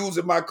you've been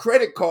using my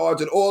credit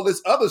cards and all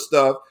this other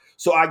stuff.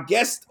 So I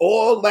guess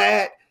all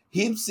that,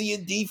 him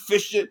seeing D.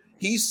 Fisher,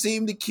 he's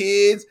seen the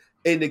kids,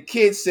 and the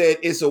kids said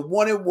it's a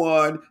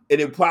 1-1,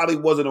 and it probably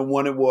wasn't a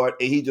 1-1,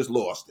 and he just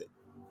lost it.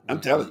 I'm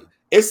telling you.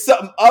 It's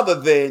something other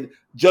than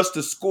just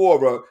a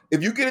scorer.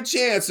 If you get a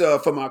chance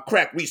from our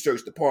crack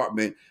research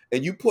department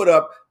and you put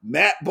up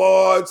Matt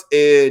Barnes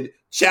and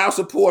child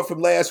support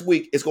from last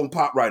week, it's going to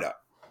pop right up.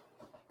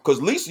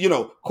 Because Lisa,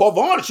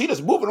 Corvon, she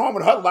just moving on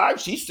with her life.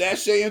 She's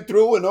sashaying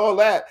through and all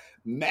that.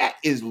 Matt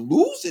is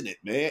losing it,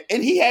 man.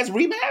 And he has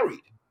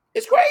remarried.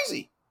 It's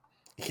crazy.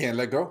 He can't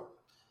let go.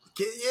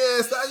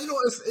 Yes,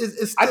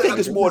 it's I think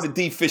it's more the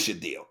D. Fisher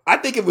deal. I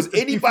think if it was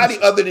anybody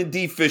other than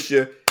D.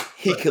 Fisher,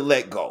 he could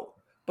let go.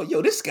 But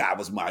yo, this guy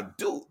was my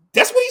dude.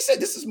 That's what he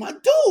said. This is my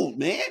dude,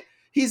 man.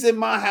 He's in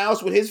my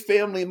house with his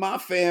family and my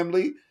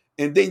family.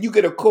 And then you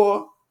get a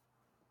call.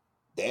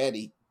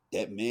 Daddy,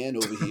 that man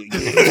over here.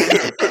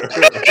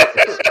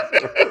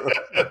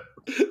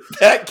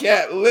 That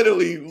cat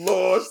literally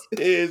lost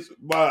his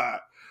mind.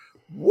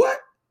 What?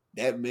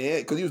 That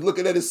man, because he was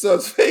looking at his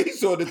son's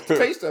face on the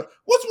FaceTime.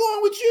 What's wrong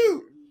with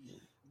you?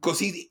 Because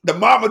the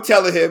mama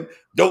telling him,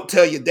 don't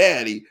tell your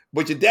daddy,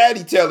 but your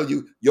daddy telling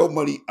you, your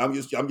money, I'm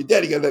your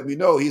daddy, gotta let me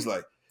know. He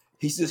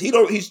says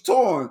he's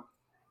torn.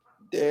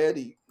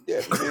 Daddy,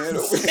 that man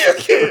over here.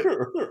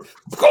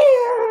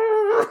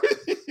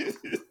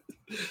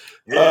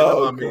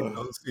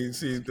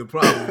 See, the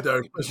problem with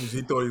Derek Fisher is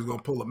he thought he was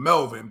gonna pull a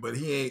Melvin, but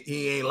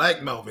he ain't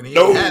like Melvin. He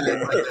ain't had it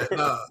like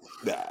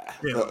that.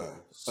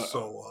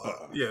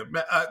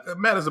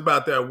 Matt is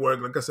about that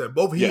work. Like I said,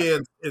 both he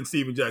and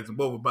Steven Jackson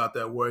both about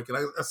that work. And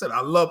I said,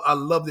 I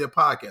love their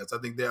podcast. I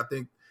think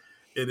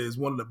it is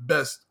one of the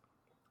best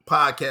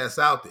podcasts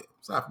out there.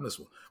 Aside from this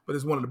one, but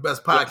it's one of the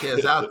best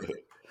podcasts out there.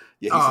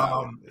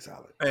 Yeah, he's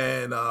solid.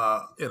 And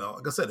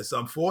like I said, it's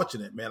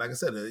unfortunate, man. Like I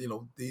said,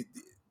 the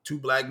two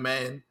black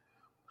men,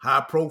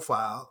 high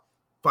profile,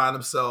 find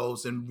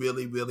themselves in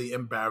really, really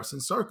embarrassing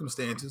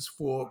circumstances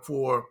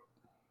for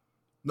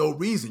no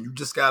reason. You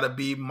just got to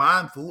be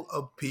mindful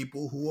of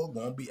people who are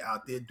going to be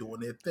out there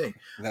doing their thing.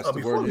 And that's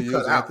the word you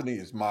use, Anthony,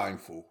 is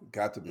mindful.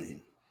 Got to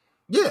be.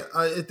 Yeah,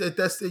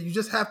 that's it. You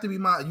just have to be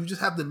mindful. You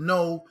just have to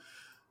know,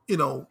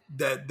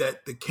 that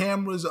the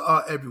cameras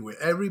are everywhere.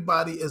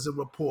 Everybody is a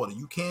reporter.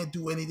 You can't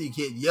do anything. You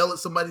can't yell at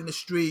somebody in the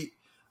street.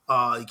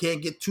 You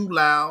can't get too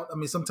loud. I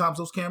mean, sometimes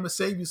those cameras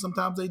save you.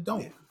 Sometimes they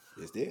don't. Yeah,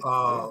 it's there.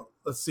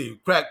 Let's see.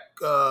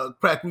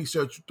 Crack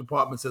Research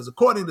Department says,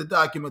 according to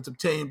documents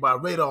obtained by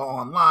Radar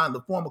Online,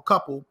 the former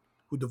couple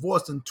who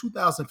divorced in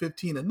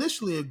 2015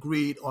 initially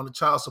agreed on a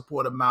child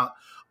support amount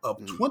of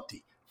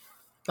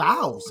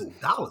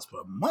 $20,000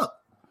 per month,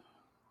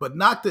 but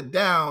knocked it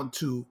down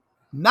to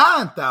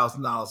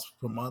 $9,000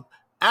 per month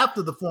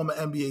after the former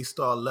NBA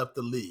star left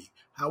the league.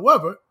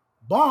 However,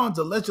 Barnes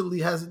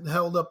allegedly hasn't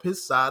held up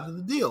his side of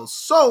the deal.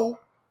 So,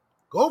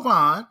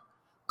 Govan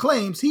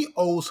claims he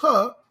owes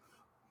her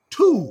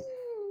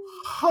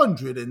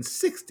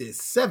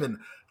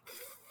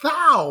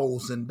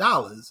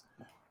 $267,000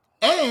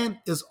 and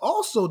is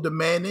also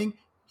demanding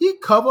he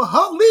cover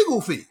her legal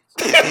fees.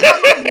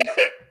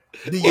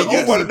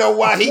 You want to know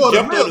why he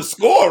jumped on the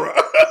scorer?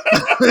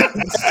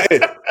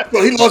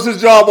 So he lost his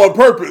job on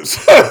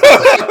purpose. He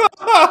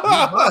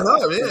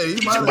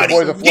might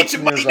have. Get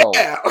your money now.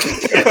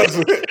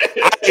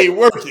 I ain't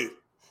working.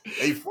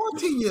 They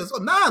 14 years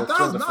old,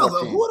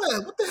 $9,000.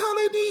 What the hell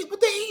they need? What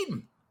they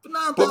eating?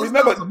 But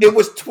remember, it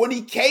was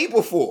 $20K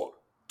before.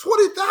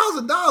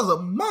 $20,000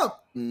 a month.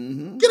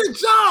 Mm-hmm. Get a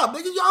job,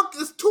 nigga. Y'all,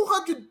 it's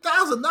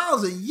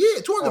 $200,000 a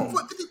year.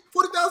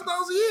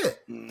 $240,000 a year.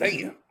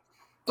 Damn.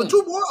 For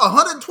two boys,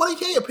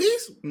 $120K a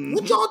piece. Mm-hmm.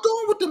 What y'all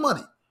doing with the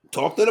money?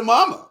 Talk to the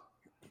mama.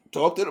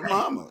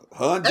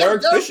 Her and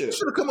Derek Fisher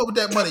should have come up with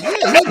that money. Yeah,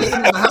 he living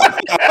in the house.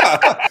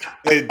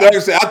 Hey,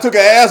 Derek said, I took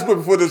an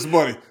aspirin for this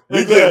money.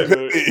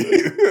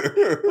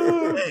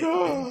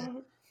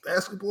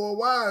 Basketball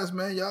wise,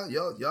 man,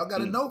 y'all got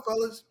to know,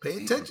 fellas.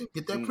 Pay attention.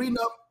 Get that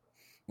prenup.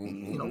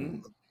 Mm-hmm.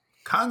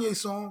 Kanye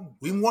song.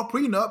 We want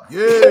prenup.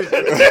 Yeah.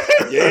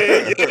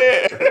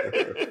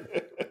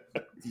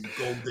 These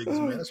gold diggers,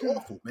 man. That's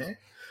awful, man.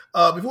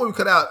 Before we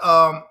cut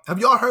out, have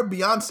y'all heard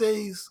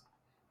Beyonce's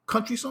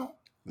country song?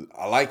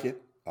 I like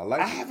it.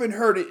 I haven't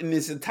heard it in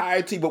its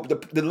entirety, but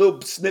the little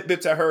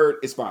snippets I heard,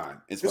 it's fine.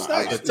 It's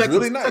fine. Nice. It's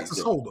really nice.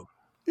 Texas Hold'em.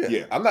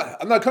 Yeah. I'm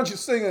not a country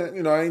singer.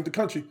 You know, I ain't the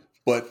country,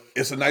 but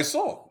it's a nice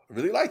song. I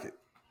really like it.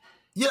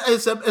 Yeah,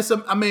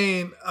 I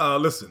mean,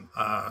 listen,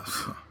 I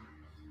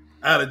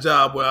had a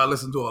job where I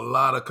listened to a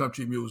lot of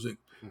country music.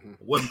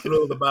 Wasn't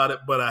thrilled about it,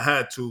 but I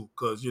had to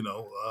because,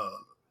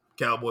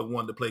 Cowboy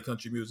wanted to play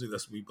country music.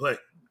 That's what we play.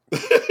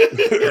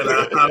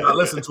 And I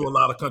listened to a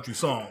lot of country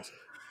songs.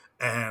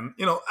 And,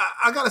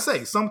 I got to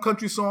say, some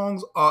country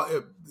songs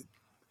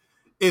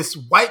it's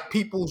white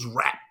people's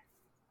rap.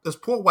 It's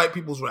poor white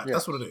people's rap. Yes.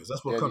 That's what it is.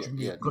 That's what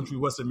country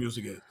western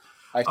music is.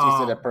 I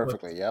said that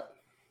perfectly. Yep.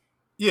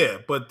 Yeah,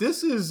 but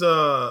this is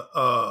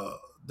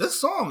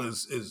this song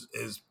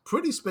is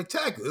pretty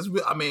spectacular.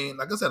 I mean,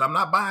 like I said, I'm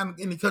not buying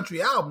any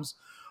country albums,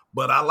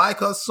 but I like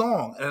her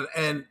song.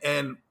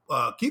 And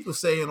Keith was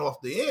saying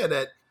off the air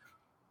that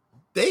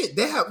they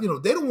have,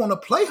 they don't want to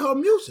play her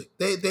music.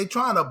 They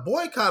trying to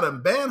boycott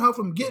and ban her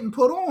from getting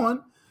put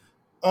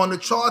on the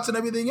charts and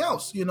everything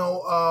else.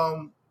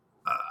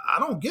 I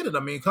don't get it. I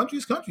mean,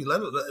 country's country.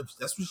 If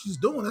that's what she's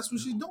doing, that's what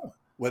she's doing.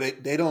 Well,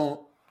 they don't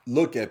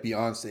look at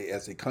Beyonce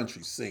as a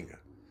country singer.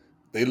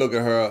 They look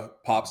at her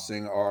pop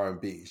singer,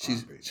 R&B.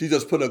 She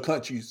just put a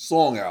country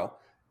song out,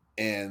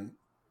 and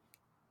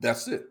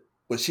that's it.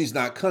 But she's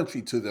not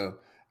country to them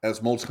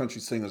as most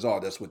country singers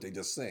are. That's what they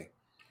just sing.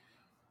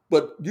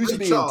 But you should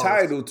be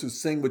entitled to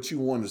sing what you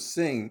want to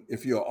sing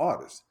if you're an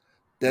artist.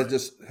 That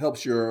just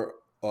helps your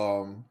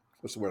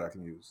what's the word I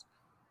can use?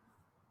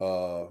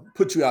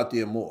 Put you out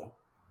there more.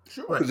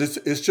 Sure. Because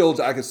it shows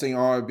I can sing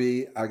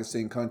R&B, I can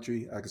sing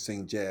country, I can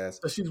sing jazz.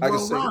 But she's I can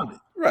well-rounded.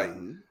 Right.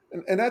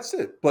 And that's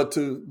it. But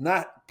to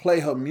not play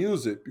her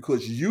music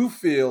because you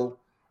feel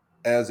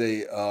as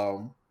a,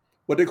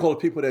 what they call the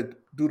people that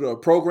do the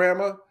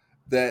programmer,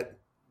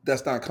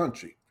 that's not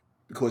country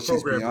because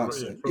she's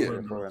Beyonce.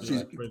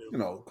 She's,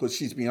 because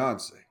she's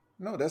Beyonce.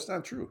 No, that's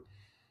not true.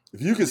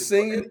 If you can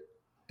sing it,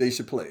 they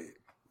should play it.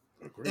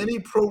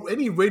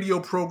 Any radio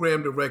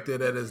program director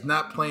that is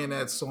not playing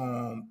that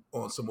song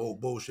on some old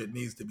bullshit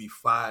needs to be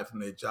fired from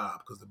their job,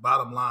 because the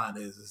bottom line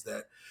is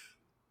that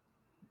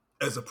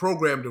as a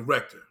program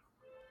director,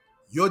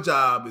 your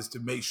job is to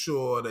make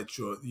sure that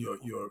your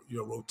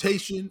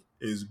rotation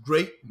is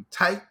great and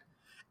tight,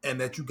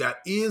 and that you got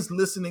ears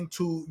listening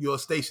to your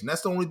station.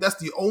 That's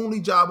the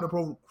only job of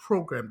the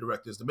program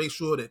director, is to make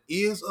sure that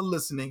ears are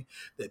listening,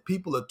 that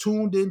people are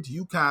tuned in to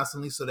you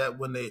constantly, so that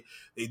when they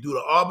do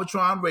the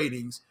Arbitron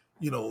ratings,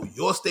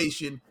 your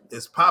station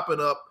is popping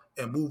up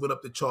and moving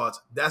up the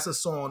charts. That's a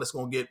song that's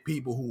going to get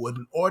people who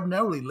wouldn't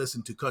ordinarily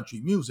listen to country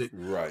music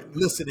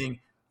listening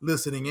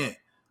in.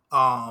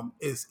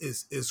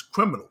 Is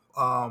criminal.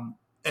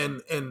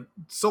 And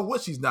so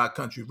what? She's not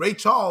country. Ray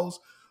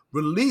Charles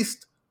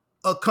released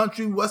a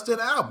country western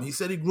album. He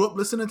said he grew up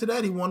listening to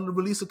that. He wanted to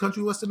release a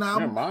country western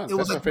album. It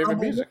was my favorite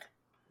music.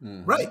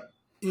 Right.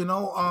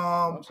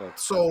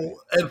 So,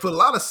 and for a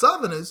lot of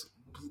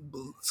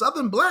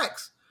Southern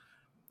blacks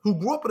who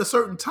grew up at a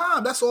certain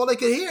time, that's all they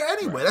could hear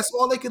anyway. Right. That's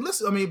all they could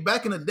listen. I mean,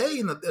 back in the day,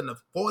 in the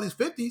 40s,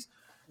 50s,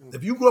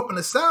 if you grew up in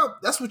the South,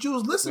 that's what you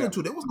was listening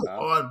to. There was no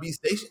R&B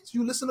stations.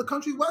 You listen to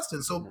country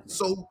western.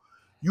 So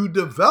you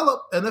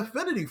develop an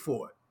affinity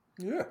for it.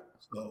 Yeah.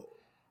 So,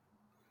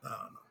 I don't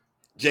know.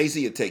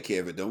 Jay-Z will take care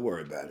of it. Don't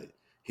worry about it.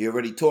 He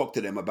already talked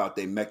to them about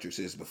their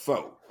mattresses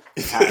before.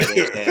 How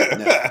they have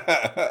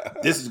now.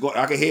 This is going.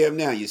 I can hear him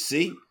now. You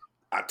see,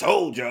 I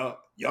told y'all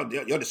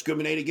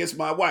discriminating against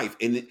my wife,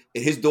 and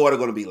his daughter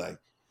going to be like,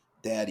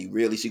 "Daddy,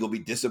 really?" She going to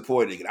be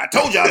disappointed. I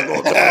told y'all I was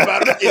going to talk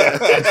about it.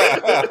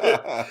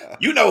 Yeah.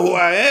 You know who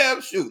I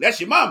am. Shoot,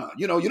 that's your mama.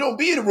 You don't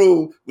be in the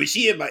room when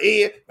she in my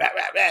ear. Rah,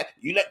 rah, rah.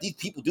 You let these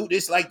people do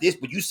this like this,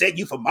 but you said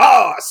you from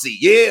Marcy.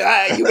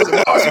 Yeah, you was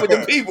a Marcy with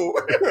the people.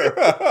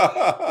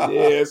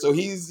 Yeah, so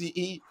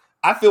he.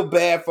 I feel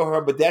bad for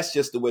her, but that's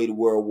just the way the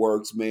world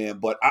works, man.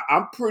 But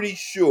I'm pretty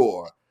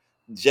sure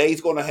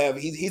Jay's going to have,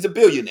 he's a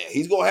billionaire.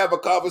 He's going to have a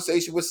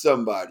conversation with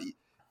somebody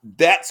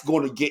that's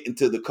going to get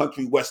into the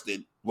country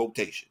western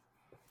rotation.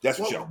 That's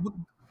for sure.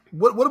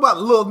 What about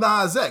Lil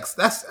Nas X?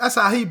 That's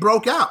how he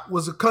broke out,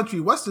 was a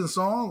country western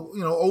song,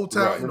 Old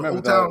Town, right.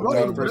 Old Town Road.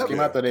 When it first came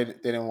out, that they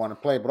didn't want to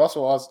play. But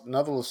also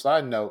another little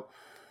side note,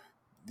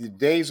 the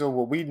days of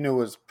what we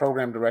knew as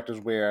program directors,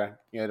 where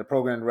the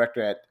program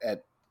director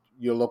at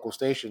your local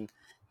station,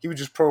 he was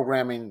just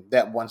programming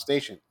that one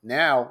station.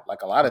 Now,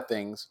 like a lot of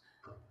things,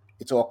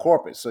 it's all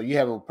corporate. So you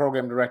have a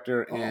program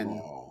director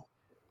in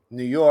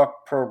New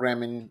York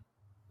programming,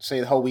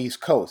 say, the whole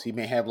East Coast. He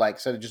may have, like,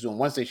 instead of just doing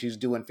one station, he's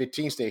doing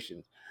 15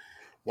 stations.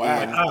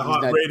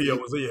 Wow. Radio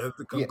was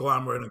the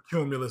conglomerate, and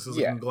Cumulus is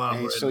a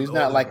conglomerate. And so he's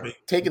not like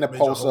taking a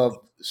pulse of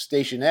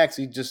station X.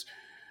 He just,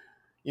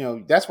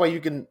 that's why you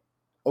can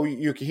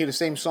hear the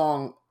same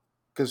song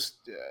because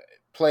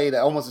played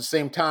at almost the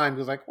same time. He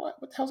was like, what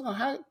the hell's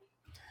going on?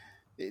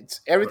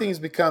 Everything's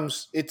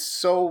becomes, it's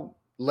so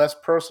less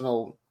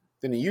personal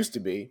than it used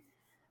to be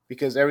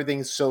because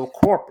everything's so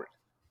corporate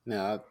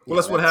now. Well,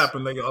 that's what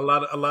happened. Like a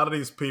lot of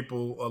these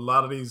people, a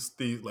lot of these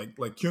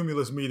like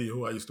Cumulus Media,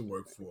 who I used to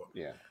work for.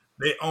 Yeah.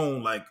 they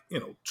own like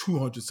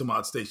 200 some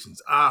odd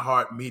stations.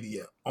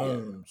 iHeartMedia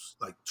owns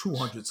like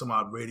 200 some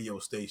odd radio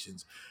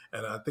stations,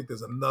 and I think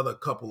there's another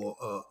couple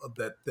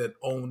that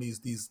own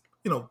these.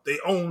 They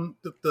own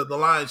the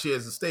lion's share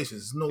of the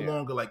stations. It's no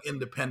longer like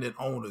independent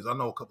owners. I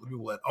know a couple of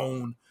people that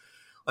own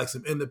like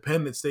some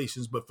independent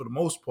stations, but for the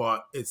most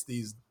part, it's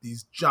these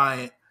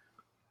giant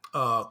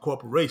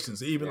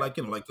corporations. Even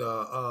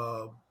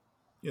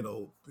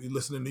you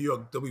listen to New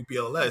York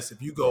WBLS.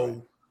 If you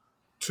go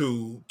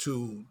to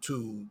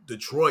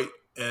Detroit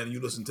and you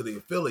listen to the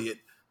affiliate,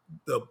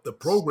 the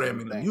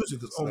programming, the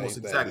music is almost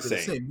exactly the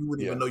same. You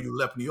wouldn't even know you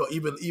left New York.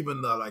 Even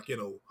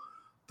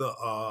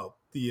the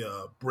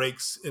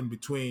breaks in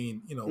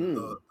between,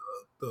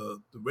 the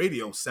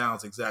radio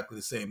sounds exactly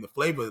the same. The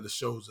flavor of the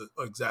shows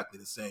are exactly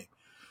the same.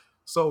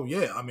 So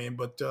yeah, I mean,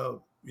 but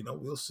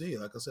we'll see.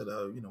 Like I said,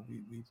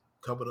 we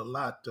covered a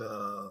lot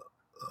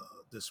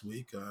this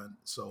week.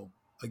 So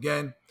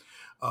again,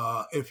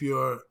 if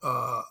you're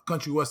a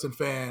country western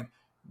fan,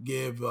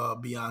 give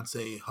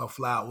Beyonce her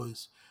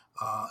flowers.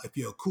 If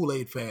you're a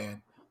Kool-Aid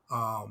fan,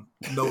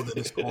 know that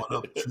it's going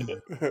up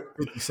to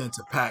 50 cents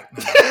a pack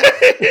now.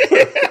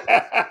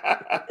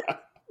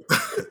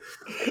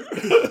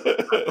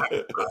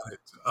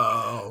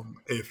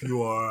 If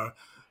you are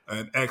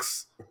an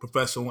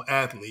ex-professional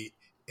athlete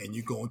and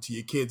you're going to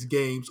your kids'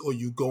 games, or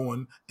you're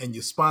going and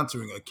you're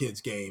sponsoring a kids'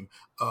 game,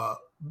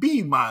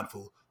 be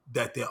mindful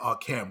that there are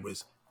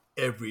cameras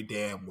every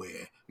damn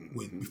where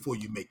before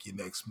you make your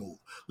next move.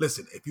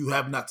 Listen, if you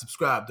have not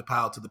subscribed to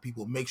Powell to the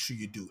People, make sure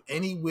you do.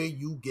 Anywhere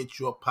you get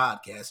your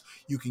podcast,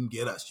 you can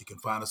get us. You can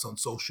find us on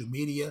social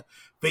media,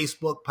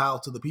 Facebook, Powell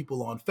to the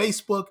People on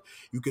Facebook.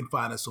 You can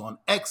find us on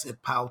X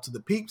at Powell to the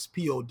Peeps,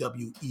 POWELL,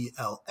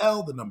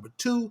 the number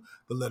 2,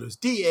 the letters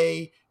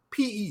DAPEEPS.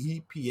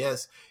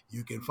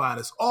 You can find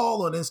us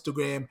all on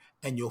Instagram,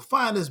 and you'll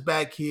find us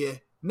back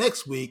here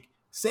next week,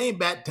 same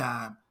bat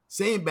time,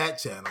 same bat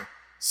channel.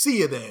 See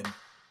you then.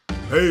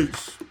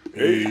 Peace.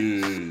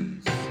 Peace.